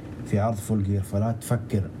 100% في عرض فول جير، فلا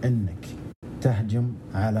تفكر أنك تهجم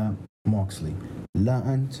على موكسلي،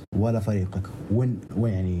 لا أنت ولا فريقك،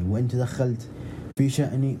 وأنت دخلت في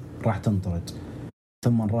شأني راح تنطرد.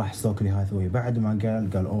 ثم راح ستوكلي هاثاواي بعد ما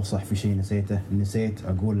قال أوه صح في شيء نسيت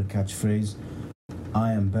أقول الكاتش فريز I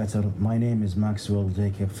am better, my name is Maxwell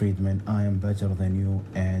Jacob Friedman, I am better than you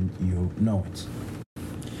and you know it.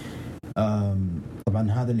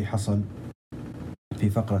 طبعا هذا اللي حصل في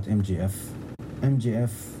فقرة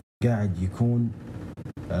MJF قاعد يكون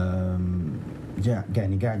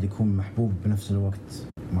قاعد يكون محبوب بنفس الوقت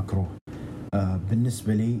مكروه.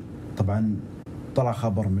 بالنسبة لي طبعا طلع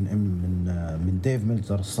خبر من ديف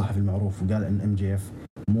ميلتر الصحفي المعروف، وقال ان MJF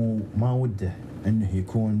ما وده انه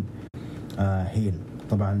يكون هيل.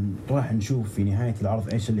 طبعا راح نشوف في نهاية العرض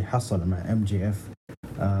ايش اللي حصل مع MJF.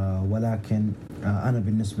 ولكن انا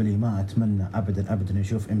بالنسبة لي ما اتمنى ابدا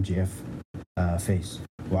نشوف MJF فيس.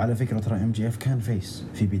 وعلى فكرة ترى MJF كان فيس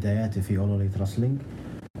في بداياته في All Elite Wrestling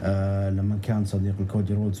لما كان صديق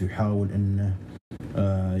الكودي رودز يحاول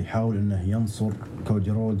انه ينصر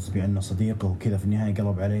كودي رودز بانه صديقه وكذا. في النهاية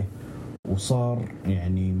قلب عليه وصار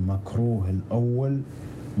يعني مكروه الاول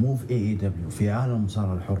مو في AEW في عالم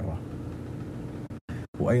المصارعة الحرة.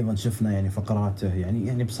 وايضا شفنا يعني فقراته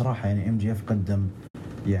يعني بصراحة يعني MJF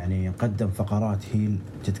قدم فقرات هيل،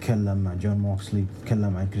 تتكلم مع جون موكسلي،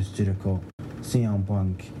 تتكلم عن كريس جيريكو، سيام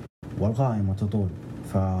بانك، والقائمة تطول.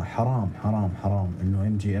 فحرام حرام حرام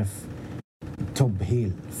انه MJF توب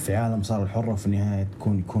هيل في عالم صار الحرة في النهاية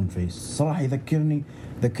يكون فيس. صراحة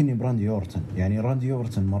ذكرني براندي أورتن. يعني راندي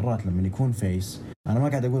أورتن مرات لما يكون فيس، أنا ما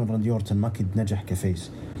قاعد أقول راندي أورتن ما كنت نجح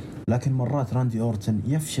كفيس، لكن مرات راندي أورتن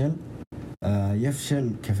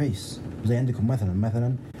يفشل كفيس. زي عندكم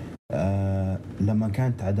مثلا لما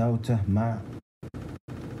كانت عداوته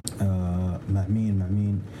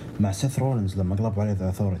مع سيث رولينز لما قلبوا عليه ذا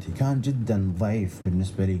أثوريتي، كان جدا ضعيف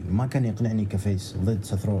بالنسبة لي، ما كان يقنعني كفيس ضد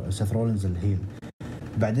سيث رولينز الهيل.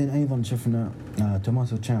 بعدين أيضا شفنا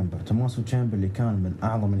توماسو تشامبر اللي كان من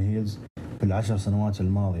أعظم الهيلز في ال10 سنوات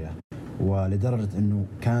الماضية، ولدرجة أنه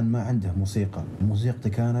كان ما عنده موسيقته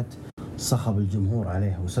كانت صخب الجمهور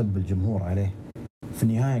عليه وسب الجمهور عليه. في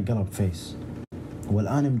النهاية قلب فيس.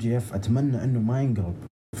 والآن MJF أتمنى أنه ما ينقلب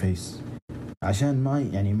فيس عشان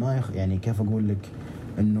ما كيف أقول لك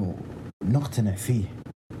أنه نقتنع فيه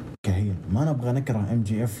كهيل. ما نبغى نكره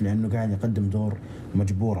MJF لأنه قاعد يقدم دور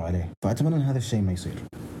مجبور عليه. فأتمنى أن هذا الشيء ما يصير.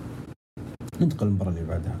 ننتقل للمباراة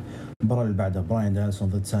اللي بعدها. براين دانيلسون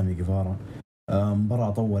ضد سامي جيفارا. مباراة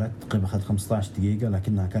طولت تقريبا أخذت 15 دقيقة،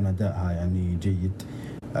 لكنها كان أداءها يعني جيد.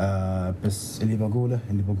 بس اللي بقوله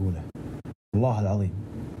والله العظيم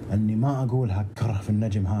أني ما أقولها كره في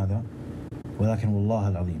النجم هذا، ولكن والله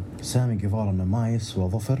العظيم سامي جيفارا إنه ما يسوى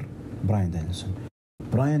ظفر براين دانيلسون.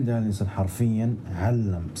 براين دانيلسون حرفيا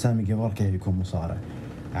علم سامي جيفارا كيف يكون مصارع.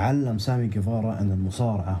 علم سامي جيفارا أن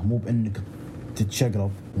المصارعة مو بأنك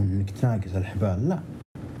تتشقرب وأنك تناقز الحبال، لا،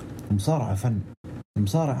 المصارعة فن،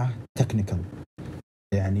 المصارعة تكنيكال،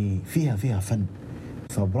 يعني فيها فن.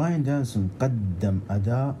 فبراين دانيلسون قدم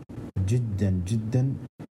أداء جدا جدا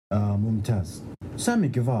ممتاز. سامي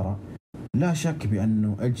جيفارا لا شك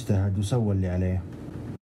بأنه اجتهد وسوى اللي عليه،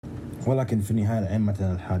 ولكن في النهاية الأئمة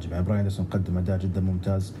الحاجب. يعني براين دانيلسون قدم أداء جدا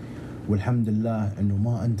ممتاز، والحمد لله أنه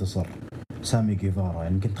ما انتصر سامي جيفارا.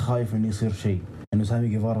 يعني كنت خايف أنه يصير شيء، أنه سامي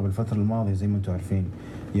جيفارا بالفترة الماضية زي ما أنتم عارفين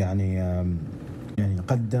يعني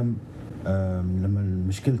قدم لما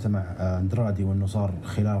مشكلته مع أندرادي، وأنه صار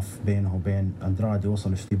خلاف بينه وبين أندرادي،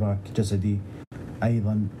 وصل اشتباك جسدي.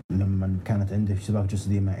 أيضا لما كانت عنده اشتباك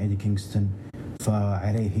جسدي مع إيدي كينغستون،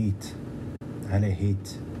 فعليه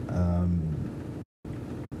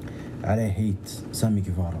هيت سامي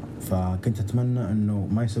جيفارا. فكنت أتمنى أنه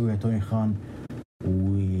ما يسويها توني خان،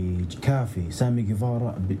 وكافي سامي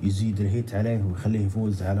جيفارا يزيد الهيت عليه ويخليه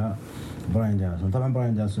يفوز على براين دانيلسون. طبعا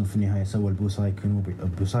براين دانيلسون في النهاية سوى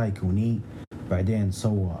البوسايكوني، بعدين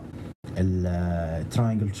سوى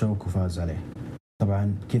التراينجل تشوك وفاز عليه.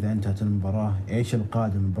 طبعا كذا انتهت المباراة. ايش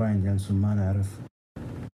القادم براين دانيلسون ما نعرف،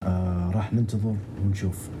 راح ننتظر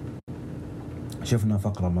ونشوف. شفنا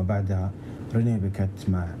فقرة ما بعدها ريني بيكت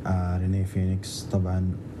مع ريني فينيكس.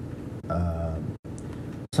 طبعا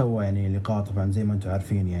سوى يعني لقاء، طبعا زي ما انتم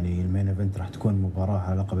عارفين يعني المين ايفنت راح تكون مباراة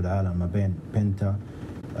على لقب العالم ما بين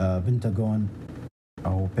بنتاغون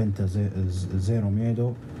او بنتا زيرو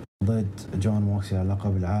ميدو ضد جون موكسلي على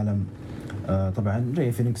لقب العالم. طبعا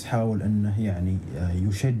ري فينيكس حاول انه يعني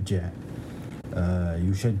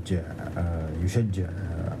يشجع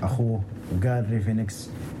اخوه، وقال ري فينيكس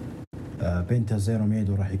بنتا زيرو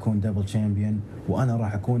ميدو راح يكون دبل تشامبيون، وانا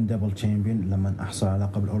راح اكون دبل تشامبيون لما احصل على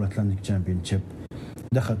لقب الاول اتلانتيك تشامبيون شيب.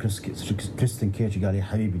 دخل كريستين كيج قال يا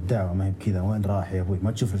حبيبي الدعوة ما هي بكذا، وين راح يا ابوي؟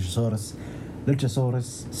 ما تشوف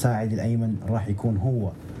لوتشاسورس ساعد الايمن راح يكون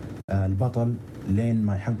هو البطل لين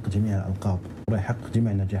ما يحقق جميع الالقاب وراح يحقق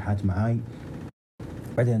جميع النجاحات معاي.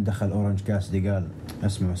 بعدين دخل اورنج كاسدي قال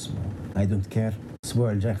اسمع اي دونت كير،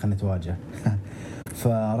 الاسبوع الجاي خلينا نتواجه.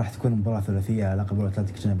 فراح تكون مباراة ثلاثية على لقب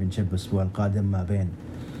الاتلانتيك تشامبيون شيب الاسبوع القادم ما بين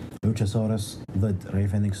لوتشاسورس ضد ري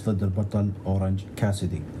فينيكس ضد البطل اورنج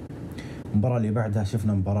كاسدي. المباراة اللي بعدها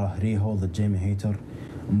شفنا مباراة ريهو ضد جيمي هيتر،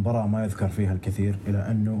 مباراة ما يذكر فيها الكثير، إلى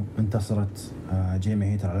أنه انتصرت جيمي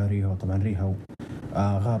هيتر على ريهو. طبعا ريهو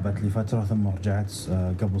غابت لفترة ثم رجعت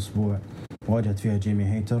قبل أسبوع، واجهت فيها جيمي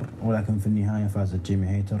هيتر، ولكن في النهاية فازت جيمي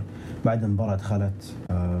هيتر. بعد المباراة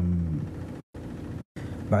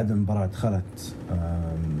دخلت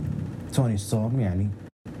توني ستورم،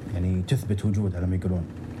 يعني تثبت وجود على ما يقولون.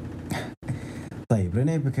 طيب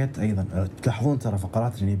ريني بيكت أيضا تلاحظون ترى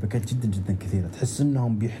فقرات ريني بيكت جدا جدا كثيرة، تحس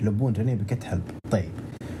إنهم بيحلبون ريني بيكت حلب. طيب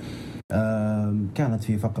كانت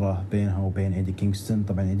في فقرة بينها وبين إيدي كينغستون.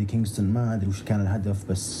 طبعا إيدي كينغستون ما أدري وش كان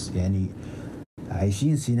الهدف، بس يعني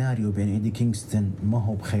عايشين سيناريو بين إيدي كينغستون ما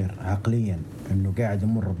هو بخير عقليا، إنه قاعد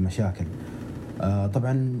يمر بمشاكل.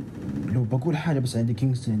 طبعا لو بقول حاجة بس عن إيدي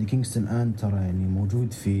كينغستون الآن ترى يعني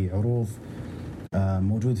موجود في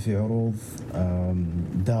عروض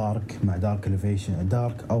دارك مع دارك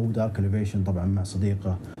إليفيشن طبعا مع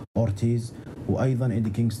صديقه أورتيز، وأيضا إيدي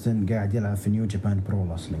كينغستون قاعد يلعب في نيو جابان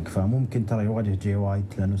برو رسلينج، فممكن ترى يواجه جي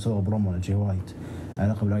وايت لأنه سوى برومو لجي وايت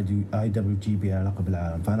على لقب اي دبليو جي بي على لقب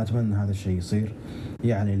العالم. فأنا أتمنى هذا الشيء يصير.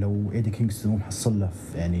 يعني لو إيدي كينغستون مو محصل له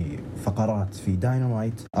يعني فقرات في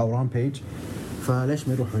داينمايت أو رامبيج، فليش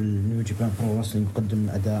ما يروح النيو جابان برو رسلينج يقدم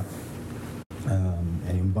أداء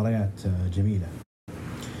يعني مباريات جميلة.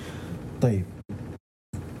 طيب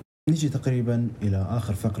نجي تقريبا إلى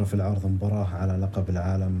آخر فقرة في العرض، مباراة على لقب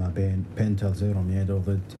العالم ما بين بنتا زيرو ميدو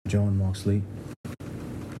ضد جون موكسلي.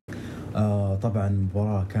 طبعا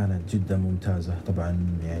مباراة كانت جدا ممتازة. طبعا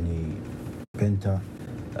يعني بنتا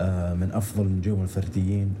من أفضل النجوم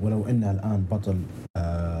الفرديين، ولو إنه الآن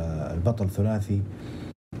البطل ثلاثي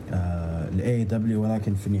لأي دبليو،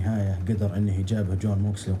 ولكن في النهاية قدر أنه يجابه جون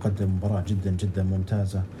موكسلي وقدم مباراة جدا جدا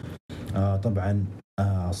ممتازة. طبعا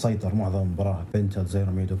سيطر معظم مباراة بنتا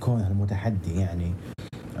زيرو ميدو كونه المتحدي. يعني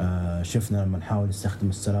شفنا لما نحاول يستخدم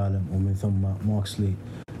السلالم، ومن ثم موكسلي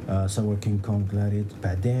سوى كينج كونغ لاريد.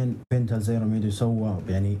 بعدين بنتا زيرو ميدو سوى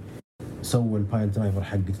البايل درايفر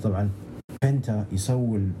حقته. طبعا بنتا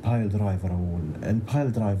يسوي البايل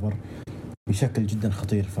درايفر بشكل جدا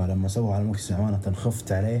خطير. فلما سووا على موكسلي أمانة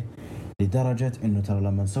خفت عليه لدرجة إنه ترى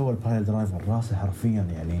لما سوى البايل درايفر راسه حرفيا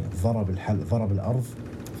يعني ضرب الأرض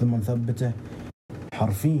ثم ثبته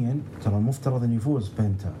حرفيا. ترى المفترض إنه يفوز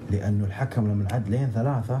بنتا، لأنه الحكم لما عد لين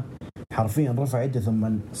 3 حرفيا رفع يده، ثم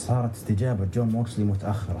صارت استجابة جون موكسلي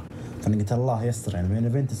متأخرة. فأنا قلت الله يستر، يعني مين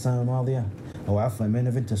إيفنت السنة الماضية أو عفوا مين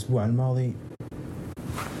إيفنت الأسبوع الماضي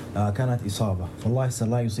كانت إصابة، فالله يستر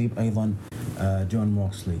لا يصيب أيضا جون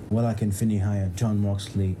موكسلي. ولكن في النهاية جون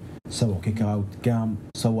موكسلي سوى كيك اوت، قام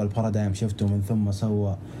سوى البارادايم شفته، من ثم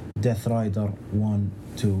سوى ديث رايدر 1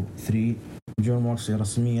 2 3. جون موكسلي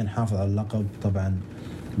رسميا حافظ على اللقب. طبعا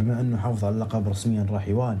بما انه حافظ على اللقب رسميا راح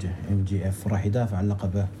يواجه MJF وراح يدافع عن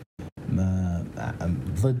لقبه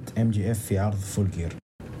ضد MJF في عرض فول جير.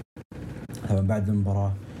 طبعا بعد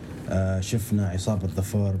المباراة شفنا عصابة ذا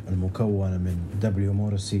فورم المكونة من دبليو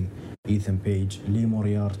موريسي، إيثان بيج، لي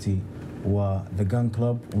موريارتي وذا جان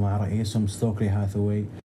كلوب، ومع رئيسهم ستوكلي هاثوي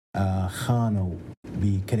خانوا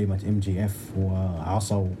بكلمة MJF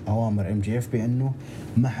وعصوا أوامر MJF بأنه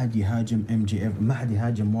ما حد يهاجم MJF، ما حد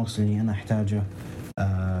يهاجم موكسلي، أنا أحتاجه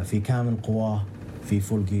في كامل قواه في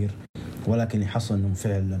فول جير. ولكن اللي حصل أنهم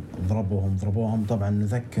فعلا ضربوهم. طبعا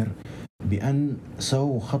نذكر بأن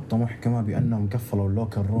سووا خطة محكمة بأنهم قفلوا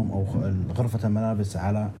اللوكر روم أو غرفة الملابس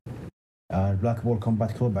على البلاك بول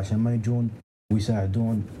كومبات كلوب عشان ما يجون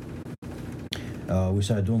ويساعدون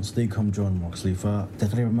صديقهم جون موكسلي.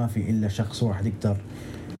 فتقريبا ما في إلا شخص واحد يقدر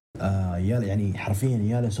يعني حرفيا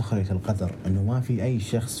يا لسخرية القدر أنه ما في أي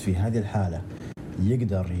شخص في هذه الحالة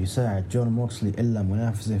يقدر يساعد جون موكسلي إلا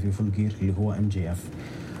منافسه في فول جير اللي هو MJF.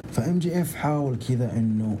 فMJF حاول كذا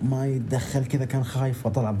إنه ما يتدخل كذا، كان خايف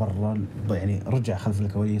وطلع برا، يعني رجع خلف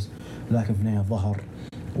الكواليس، لكن في النهاية ظهر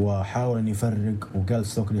وحاول أن يفرق وقال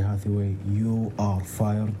ستوكلي هاثوي you are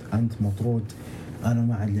fired، أنت مطرود، أنا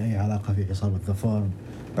ما عندي أي علاقة في عصابة ذا فورم.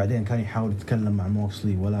 بعدين كان يحاول يتكلم مع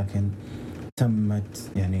موكسلي، ولكن تم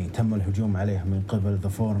الهجوم عليه من قبل ذا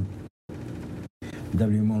فورم.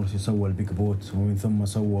 دبليو موريسي سوى البيج بوت، ومن ثم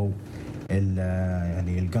سووا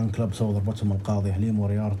الجان كلوب سووا ضربتهم القاضية. لي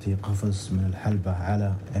موريارتي قفز من الحلبة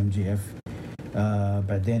على MJF،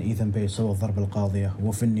 بعدين إيثان بيج سوى الضربة القاضية،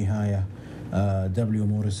 وفي النهاية دبليو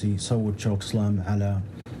موريسي سوى تشوك سلام على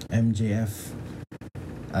MJF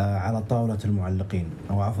على طاولة المعلقين،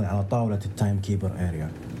 أو عفوا على طاولة التايم كيبر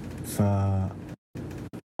اريا. فهل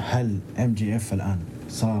MJF الآن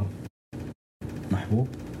صار محبوب؟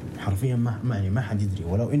 حرفيا ما حد يدري،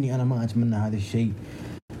 ولو إني أنا ما أتمنى هذا الشيء،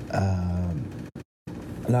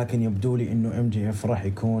 لكن يبدو لي إنه MJF راح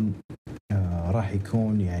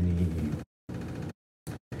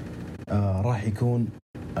يكون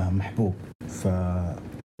محبوب.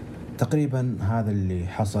 فتقريبا هذا اللي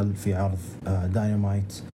حصل في عرض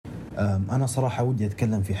داينمايت. أنا صراحة ودي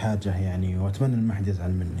أتكلم في حاجة يعني، وأتمنى إن ما حد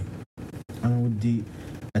يزعل مني. أنا ودي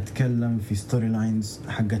أتكلم في ستوري لاينز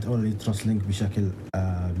حقت أول إليت رسلينج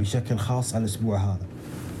بشكل خاص على الأسبوع هذا.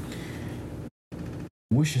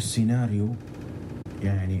 وش السيناريو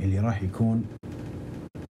يعني اللي راح يكون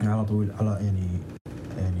يعني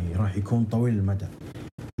راح يكون طويل المدى؟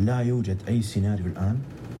 لا يوجد أي سيناريو الآن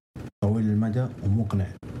طويل المدى ومقنع.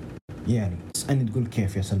 يعني تسألني تقول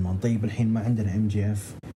كيف يا سلمان؟ طيب الحين ما عندنا MJF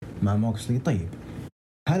مع موكسلي، طيب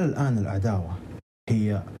هل الآن العداوة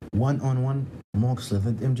هي 1-on-1 موكسلي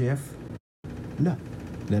ضد MJF؟ لا،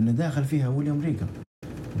 لأن داخل فيها ويليام ريجر،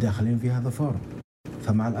 داخلين فيها ذا فورم.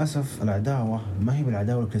 فمع الأسف العداوة ما هي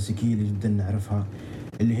بالعداوة الكلاسيكية اللي جدا نعرفها،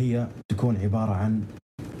 اللي هي تكون عبارة عن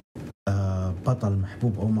بطل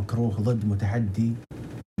محبوب أو مكروه ضد متحدي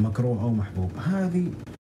مكروه أو محبوب.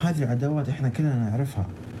 هذه العداوات إحنا كلنا نعرفها،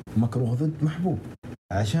 مكروه ضد محبوب،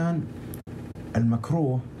 عشان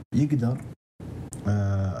المكروه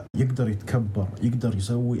يقدر يتكبر، يقدر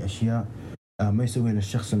يسوي أشياء ما يسويها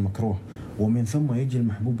للشخص المكروه، ومن ثم يجي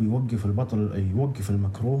المحبوب يوقف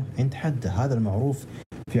المكروه عند حده. هذا المعروف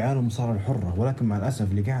في عالم المصارعة الحرة. ولكن مع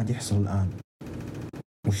الأسف اللي قاعد يحصل الآن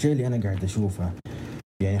والشيء اللي أنا قاعد أشوفه،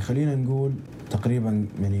 يعني خلينا نقول تقريبا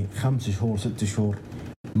 5 شهور 6 شهور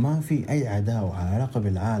ما في أي عداوة على لقب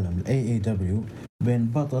العالم AEW بين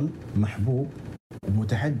بطل محبوب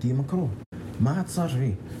ومتحدي مكروه. ما عاد صار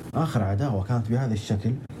فيه. آخر عداوة كانت بهذا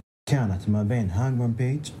الشكل كانت ما بين هانجمان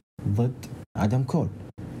بيج ضد آدم كول.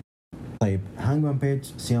 طيب هانجمان بيج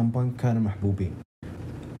سيام بانك كانوا محبوبين،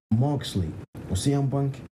 موكسلي وسيام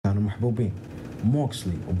بانك كانوا محبوبين،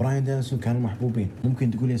 موكسلي وبراين دانسون كانوا محبوبين.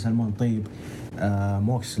 ممكن تقول يا سلمان طيب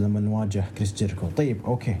موكسلي لما نواجه كريس جيريكو، طيب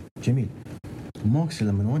أوكي جميل، موكسلي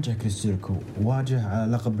لما نواجه كريس جيريكو واجه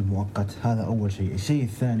على لقب المؤقت، هذا أول شيء. الشيء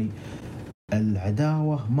الثاني،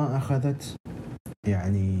 العداوة ما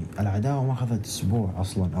أخذت أسبوع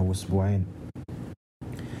أصلا أو أسبوعين.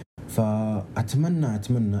 فأتمنى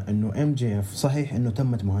إنه MJF صحيح إنه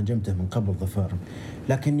تمت مهاجمته من قبل ظفر،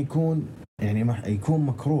 لكن يكون يعني يكون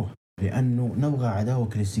مكروه، لأنه نبغى عداوة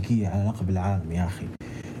كلاسيكية على لقب العالم يا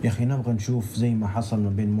أخي نبغى نشوف زي ما حصل ما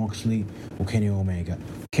بين موكسلي وكيني أوميجا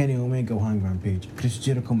وهانجمان بيج، كريس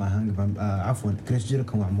جيريكو مع كريس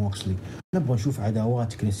جيريكو مع موكسلي. نبغى نشوف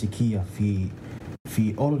عداوات كلاسيكية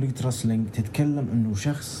في All Elite Wrestling تتكلم إنه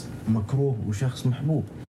شخص مكروه وشخص محبوب.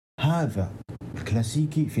 هذا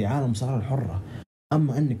الكلاسيكي في عالم صار الحرة.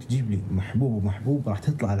 أما أنك تجيب لي محبوب راح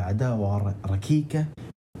تطلع العداوة ركيكة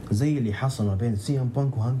زي اللي حصل ما بين سي ام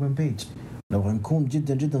بانك وهانجمان بيج، لو نكون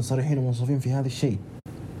جدا جدا صريحين ومنصفين في هذا الشيء.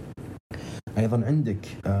 أيضا عندك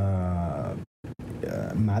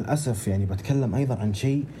مع الأسف يعني بتكلم أيضا عن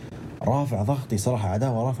شيء رافع ضغطي صراحة،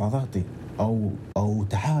 عداوة رافع ضغطي أو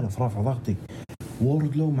تحالف رافع ضغطي،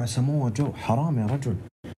 ووردلو مع ساموا جو. حرام يا رجل،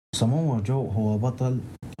 ساموا جو هو بطل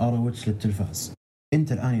هروج للتلفاز.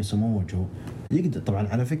 انت الآن يا ساموا جو يقدر طبعا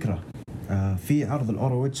على فكرة في عرض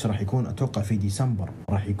الأورويتش راح يكون أتوقع في ديسمبر،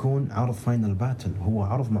 راح يكون عرض فاينل باتل، هو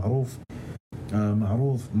عرض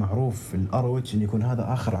معروف الأورويتش إن يكون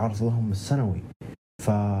هذا آخر عرض لهم السنوي.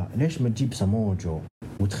 فليش ما تجيب ساموا جو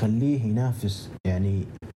وتخليه ينافس، يعني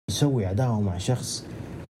يسوي عداوة مع شخص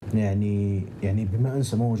يعني بما أن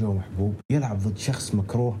ساموا جو محبوب يلعب ضد شخص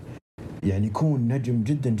مكروه، يعني يكون نجم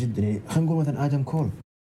جدا جدا. يعني خلينا نقول مثلا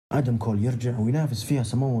آدم كول يرجع وينافس فيها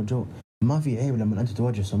ساموا جو. ما في عيب لما أنت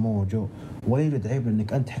تواجه ساموا جو، ولا يرد عيب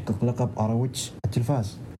لأنك أنت تحقق لقب أرويتش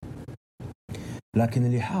التلفاز. لكن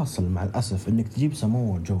اللي حاصل مع الأسف أنك تجيب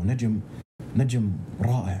ساموا جو نجم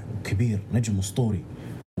رائع وكبير، نجم أسطوري،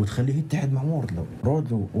 وتخليه يتحد مع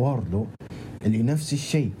ووردلو اللي نفس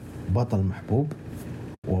الشيء، بطل محبوب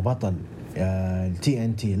وبطل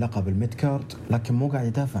TNT لقب الميد كارد، لكن مو قاعد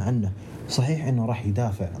يدافع عنه. صحيح انه راح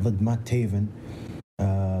يدافع ضد مات تيفن،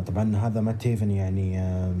 طبعا هذا مات تيفن يعني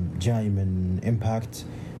جاي من امباكت،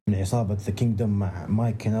 من عصابة ذا كينجدوم مع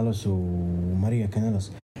مايك كانيلوس وماريا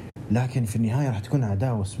كانيلوس، لكن في النهاية راح تكون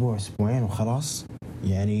عداوة اسبوعين وخلاص.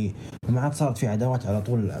 يعني ما عاد صارت في عداوات على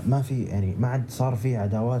طول، ما عاد صار في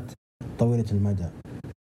عداوات طويلة المدى.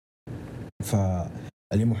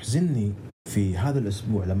 فاللي محزنني في هذا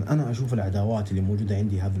الأسبوع لما أنا أشوف العداوات اللي موجودة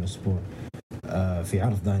عندي هذا الأسبوع في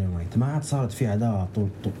عرض داينمايت، ما عاد صارت في عداوة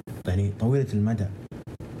يعني طويلة المدى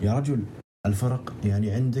يا رجل. الفرق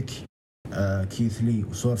يعني عندك كيث لي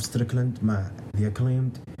وسورف ستريكلاند مع ذا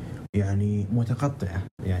أكليمد يعني متقطعة،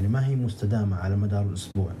 يعني ما هي مستدامة على مدار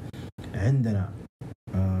الأسبوع.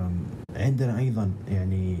 عندنا أيضا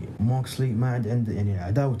يعني موكسلي ما عاد عنده يعني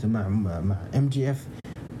عداوته مع MJF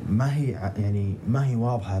ما هي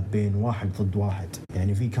واضحة بين واحد ضد واحد،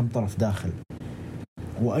 يعني في كم طرف داخل.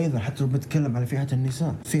 وأيضا حتى لو بنتكلم على فئة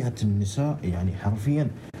النساء يعني حرفيا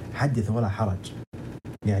حدث ولا حرج.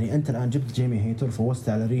 يعني أنت الآن جبت جيمي هيتر، فوزت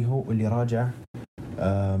على ريهو اللي راجعة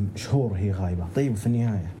شهور هي غايبة. طيب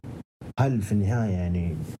هل في النهاية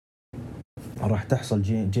يعني راح تحصل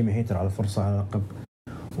جيمي هيتر على فرصة على لقب؟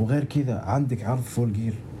 وغير كذا عندك عرض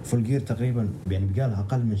فول جير تقريبا يعني بقالها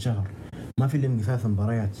أقل من شهر، ما في إلا من 3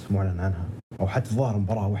 مباريات معلن عنها، أو حتى ظاهر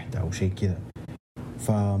مباراة واحدة أو شيء كذا.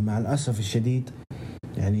 فمع الأسف الشديد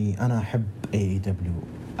يعني أنا أحب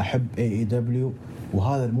AEW،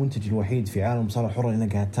 وهذا المنتج الوحيد في عالم صار الحرة اللي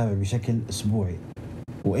أنا قاعد أتابع بشكل أسبوعي.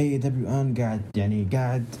 وAEW الآن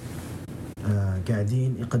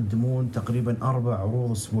قاعدين يقدمون تقريبا 4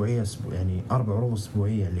 عروض أسبوعية، يعني 4 عروض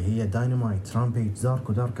أسبوعية اللي هي داينمايت، رامبيج،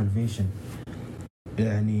 دارك الفيشن.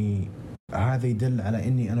 يعني هذا يدل على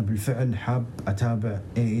إني أنا بالفعل حاب أتابع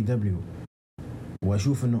AEW،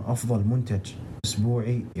 وأشوف إنه أفضل منتج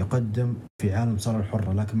أسبوعي يقدم في عالم صار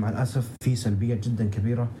الحرة. لكن مع الأسف في سلبيات جدا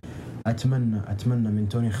كبيرة، أتمنى من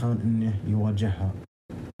توني خان إنه يواجهها.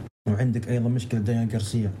 وعندك أيضا مشكلة دايان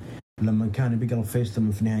غارسيا لما كان بيقلب فيس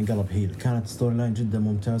ثم في النهاية قلب هيل، كانت ستوري لاين جدا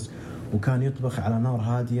ممتاز، وكان يطبخ على نار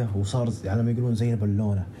هادية، وصار على ما يقولون زي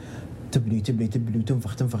البالونة تبلي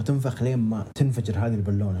وتنفخ لين ما تنفجر هذه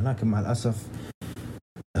البالونة. لكن مع الأسف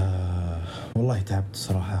والله تعبت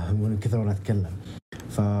صراحة من كثر وأنا أتكلم.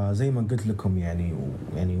 فزي ما قلت لكم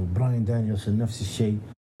يعني براين دانيلسون نفس الشيء.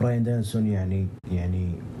 براين دانيلسون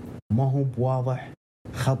يعني ما هو بواضح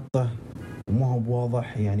خطه، وما هو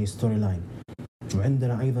بواضح يعني ستوري لاين.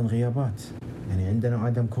 وعندنا أيضا غيابات، يعني عندنا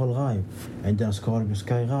آدم كول غايب، عندنا سكوربيو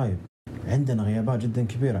سكاي غايب، عندنا غيابات جدا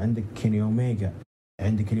كبيرة. عندك كيني أوميجا،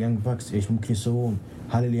 عندك اليانج باكس، إيش ممكن يسوون؟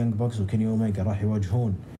 هل اليانج باكس وكيني أوميجا راح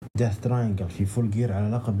يواجهون ديث تراينجل في فول جير على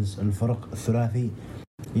لقب الفرق الثلاثي؟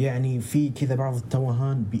 يعني في كذا بعض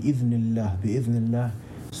التوهان. بإذن الله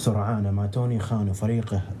سرعان ما توني خان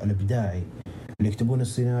وفريقه الإبداعي اللي يكتبون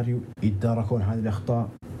السيناريو يتداركون هذه الأخطاء،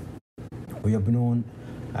 ويبنون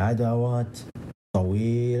عداوات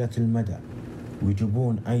طويلة المدى،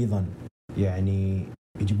 ويجيبون أيضا يعني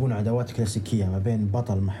يجيبون عداوات كلاسيكية ما بين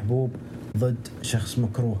بطل محبوب ضد شخص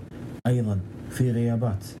مكروه. أيضا في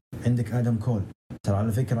غيابات، عندك آدم كول، ترى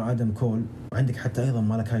على فكرة آدم كول، وعندك حتى أيضا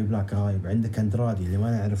مالكاي بلاك غايب، عندك أندرادي اللي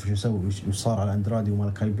ما نعرف وش يسوي وش صار على أندرادي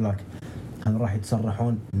ومالكاي بلاك، هل راح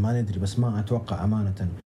يتسرحون ما ندري، بس ما أتوقع أمانة.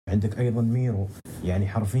 عندك أيضا ميرو، يعني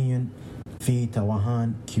حرفيا في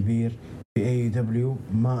توهان كبير في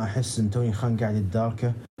AEW. ما أحس إن توني خان قاعد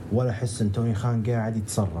يتداركه، ولا أحس إن توني خان قاعد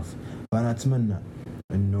يتصرف. فأنا أتمنى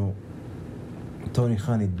إنه توني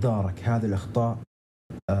خان يتدارك هذه الأخطاء،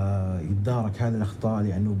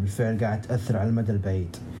 لأنه بالفعل قاعد تأثر على المدى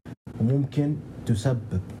البعيد، وممكن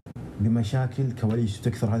تسبب بمشاكل كواليس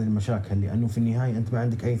وتكثر هذه المشاكل، لأنه في النهاية أنت ما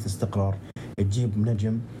عندك أي استقرار. تجيب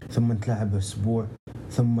نجم ثم تلعبه أسبوع،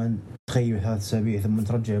 ثم تخيب 3 أسابيع، ثم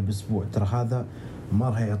ترجعه بأسبوع، ترى هذا ما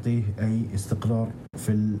راح يعطيه أي استقرار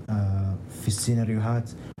في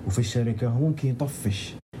السيناريوهات وفي الشركة، وممكن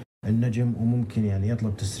يطفش النجم، وممكن يعني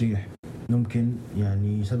يطلب تسريح، ممكن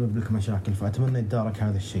يعني يسبب لك مشاكل. فأتمنى يتدارك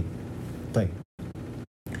هذا الشيء. طيب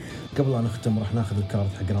قبل أن نختم راح ناخذ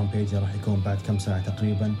الكارت حق رامبيج، راح يكون بعد كم ساعة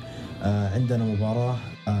تقريبا. عندنا مباراة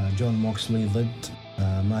جون موكسلي ضد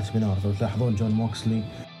مات بينارد. لو تلاحظون جون موكسلي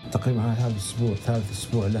تقريبا هذا الأسبوع ثالث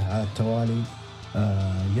أسبوع له على التوالي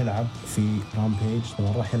يلعب في رامبيج.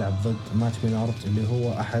 طبعا راح يلعب ضد مات بينارد اللي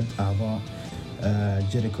هو أحد أعضاء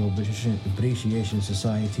جيريكو بريشيشن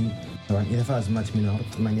سوسايتي. طبعا إذا فاز مات بينارد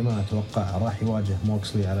يعني ما أتوقع راح يواجه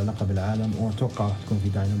موكسلي على لقب العالم، وأتوقع راح تكون في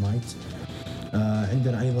داينمايت.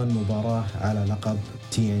 عندنا أيضا مباراة على لقب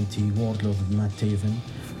TNT ووردلو ضد مات تيفن.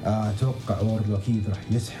 أتوقع ووردلو أكيد راح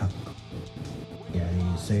يسحق،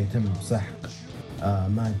 يعني سيتم سحق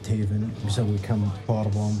مات تيفن، بيسوي كم باور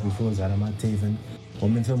بومب ويفوز على مات تيفن.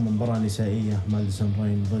 ومن ثم مباراة نسائية ماديسون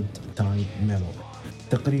رين ضد تاي ميلو.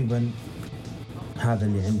 تقريبا هذا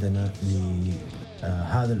اللي عندنا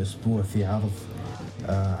لهذا الأسبوع في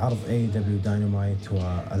عرض AEW داينمايت،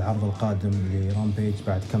 والعرض القادم لرامبيج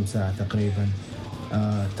بعد كم ساعة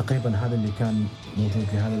تقريبا هذا اللي كان موجود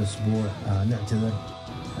لهذا الأسبوع. نعتذر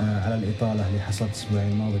على الإطالة اللي حصلت الأسبوع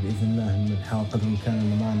الماضي. بإذن الله نحاول قدر الإمكان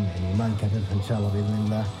إن ما نكررها إن شاء الله بإذن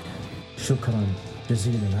الله. شكرا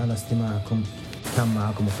جزيلا على استماعكم، كان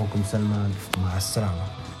معكم أخوكم سلمان، مع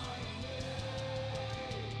السلامة.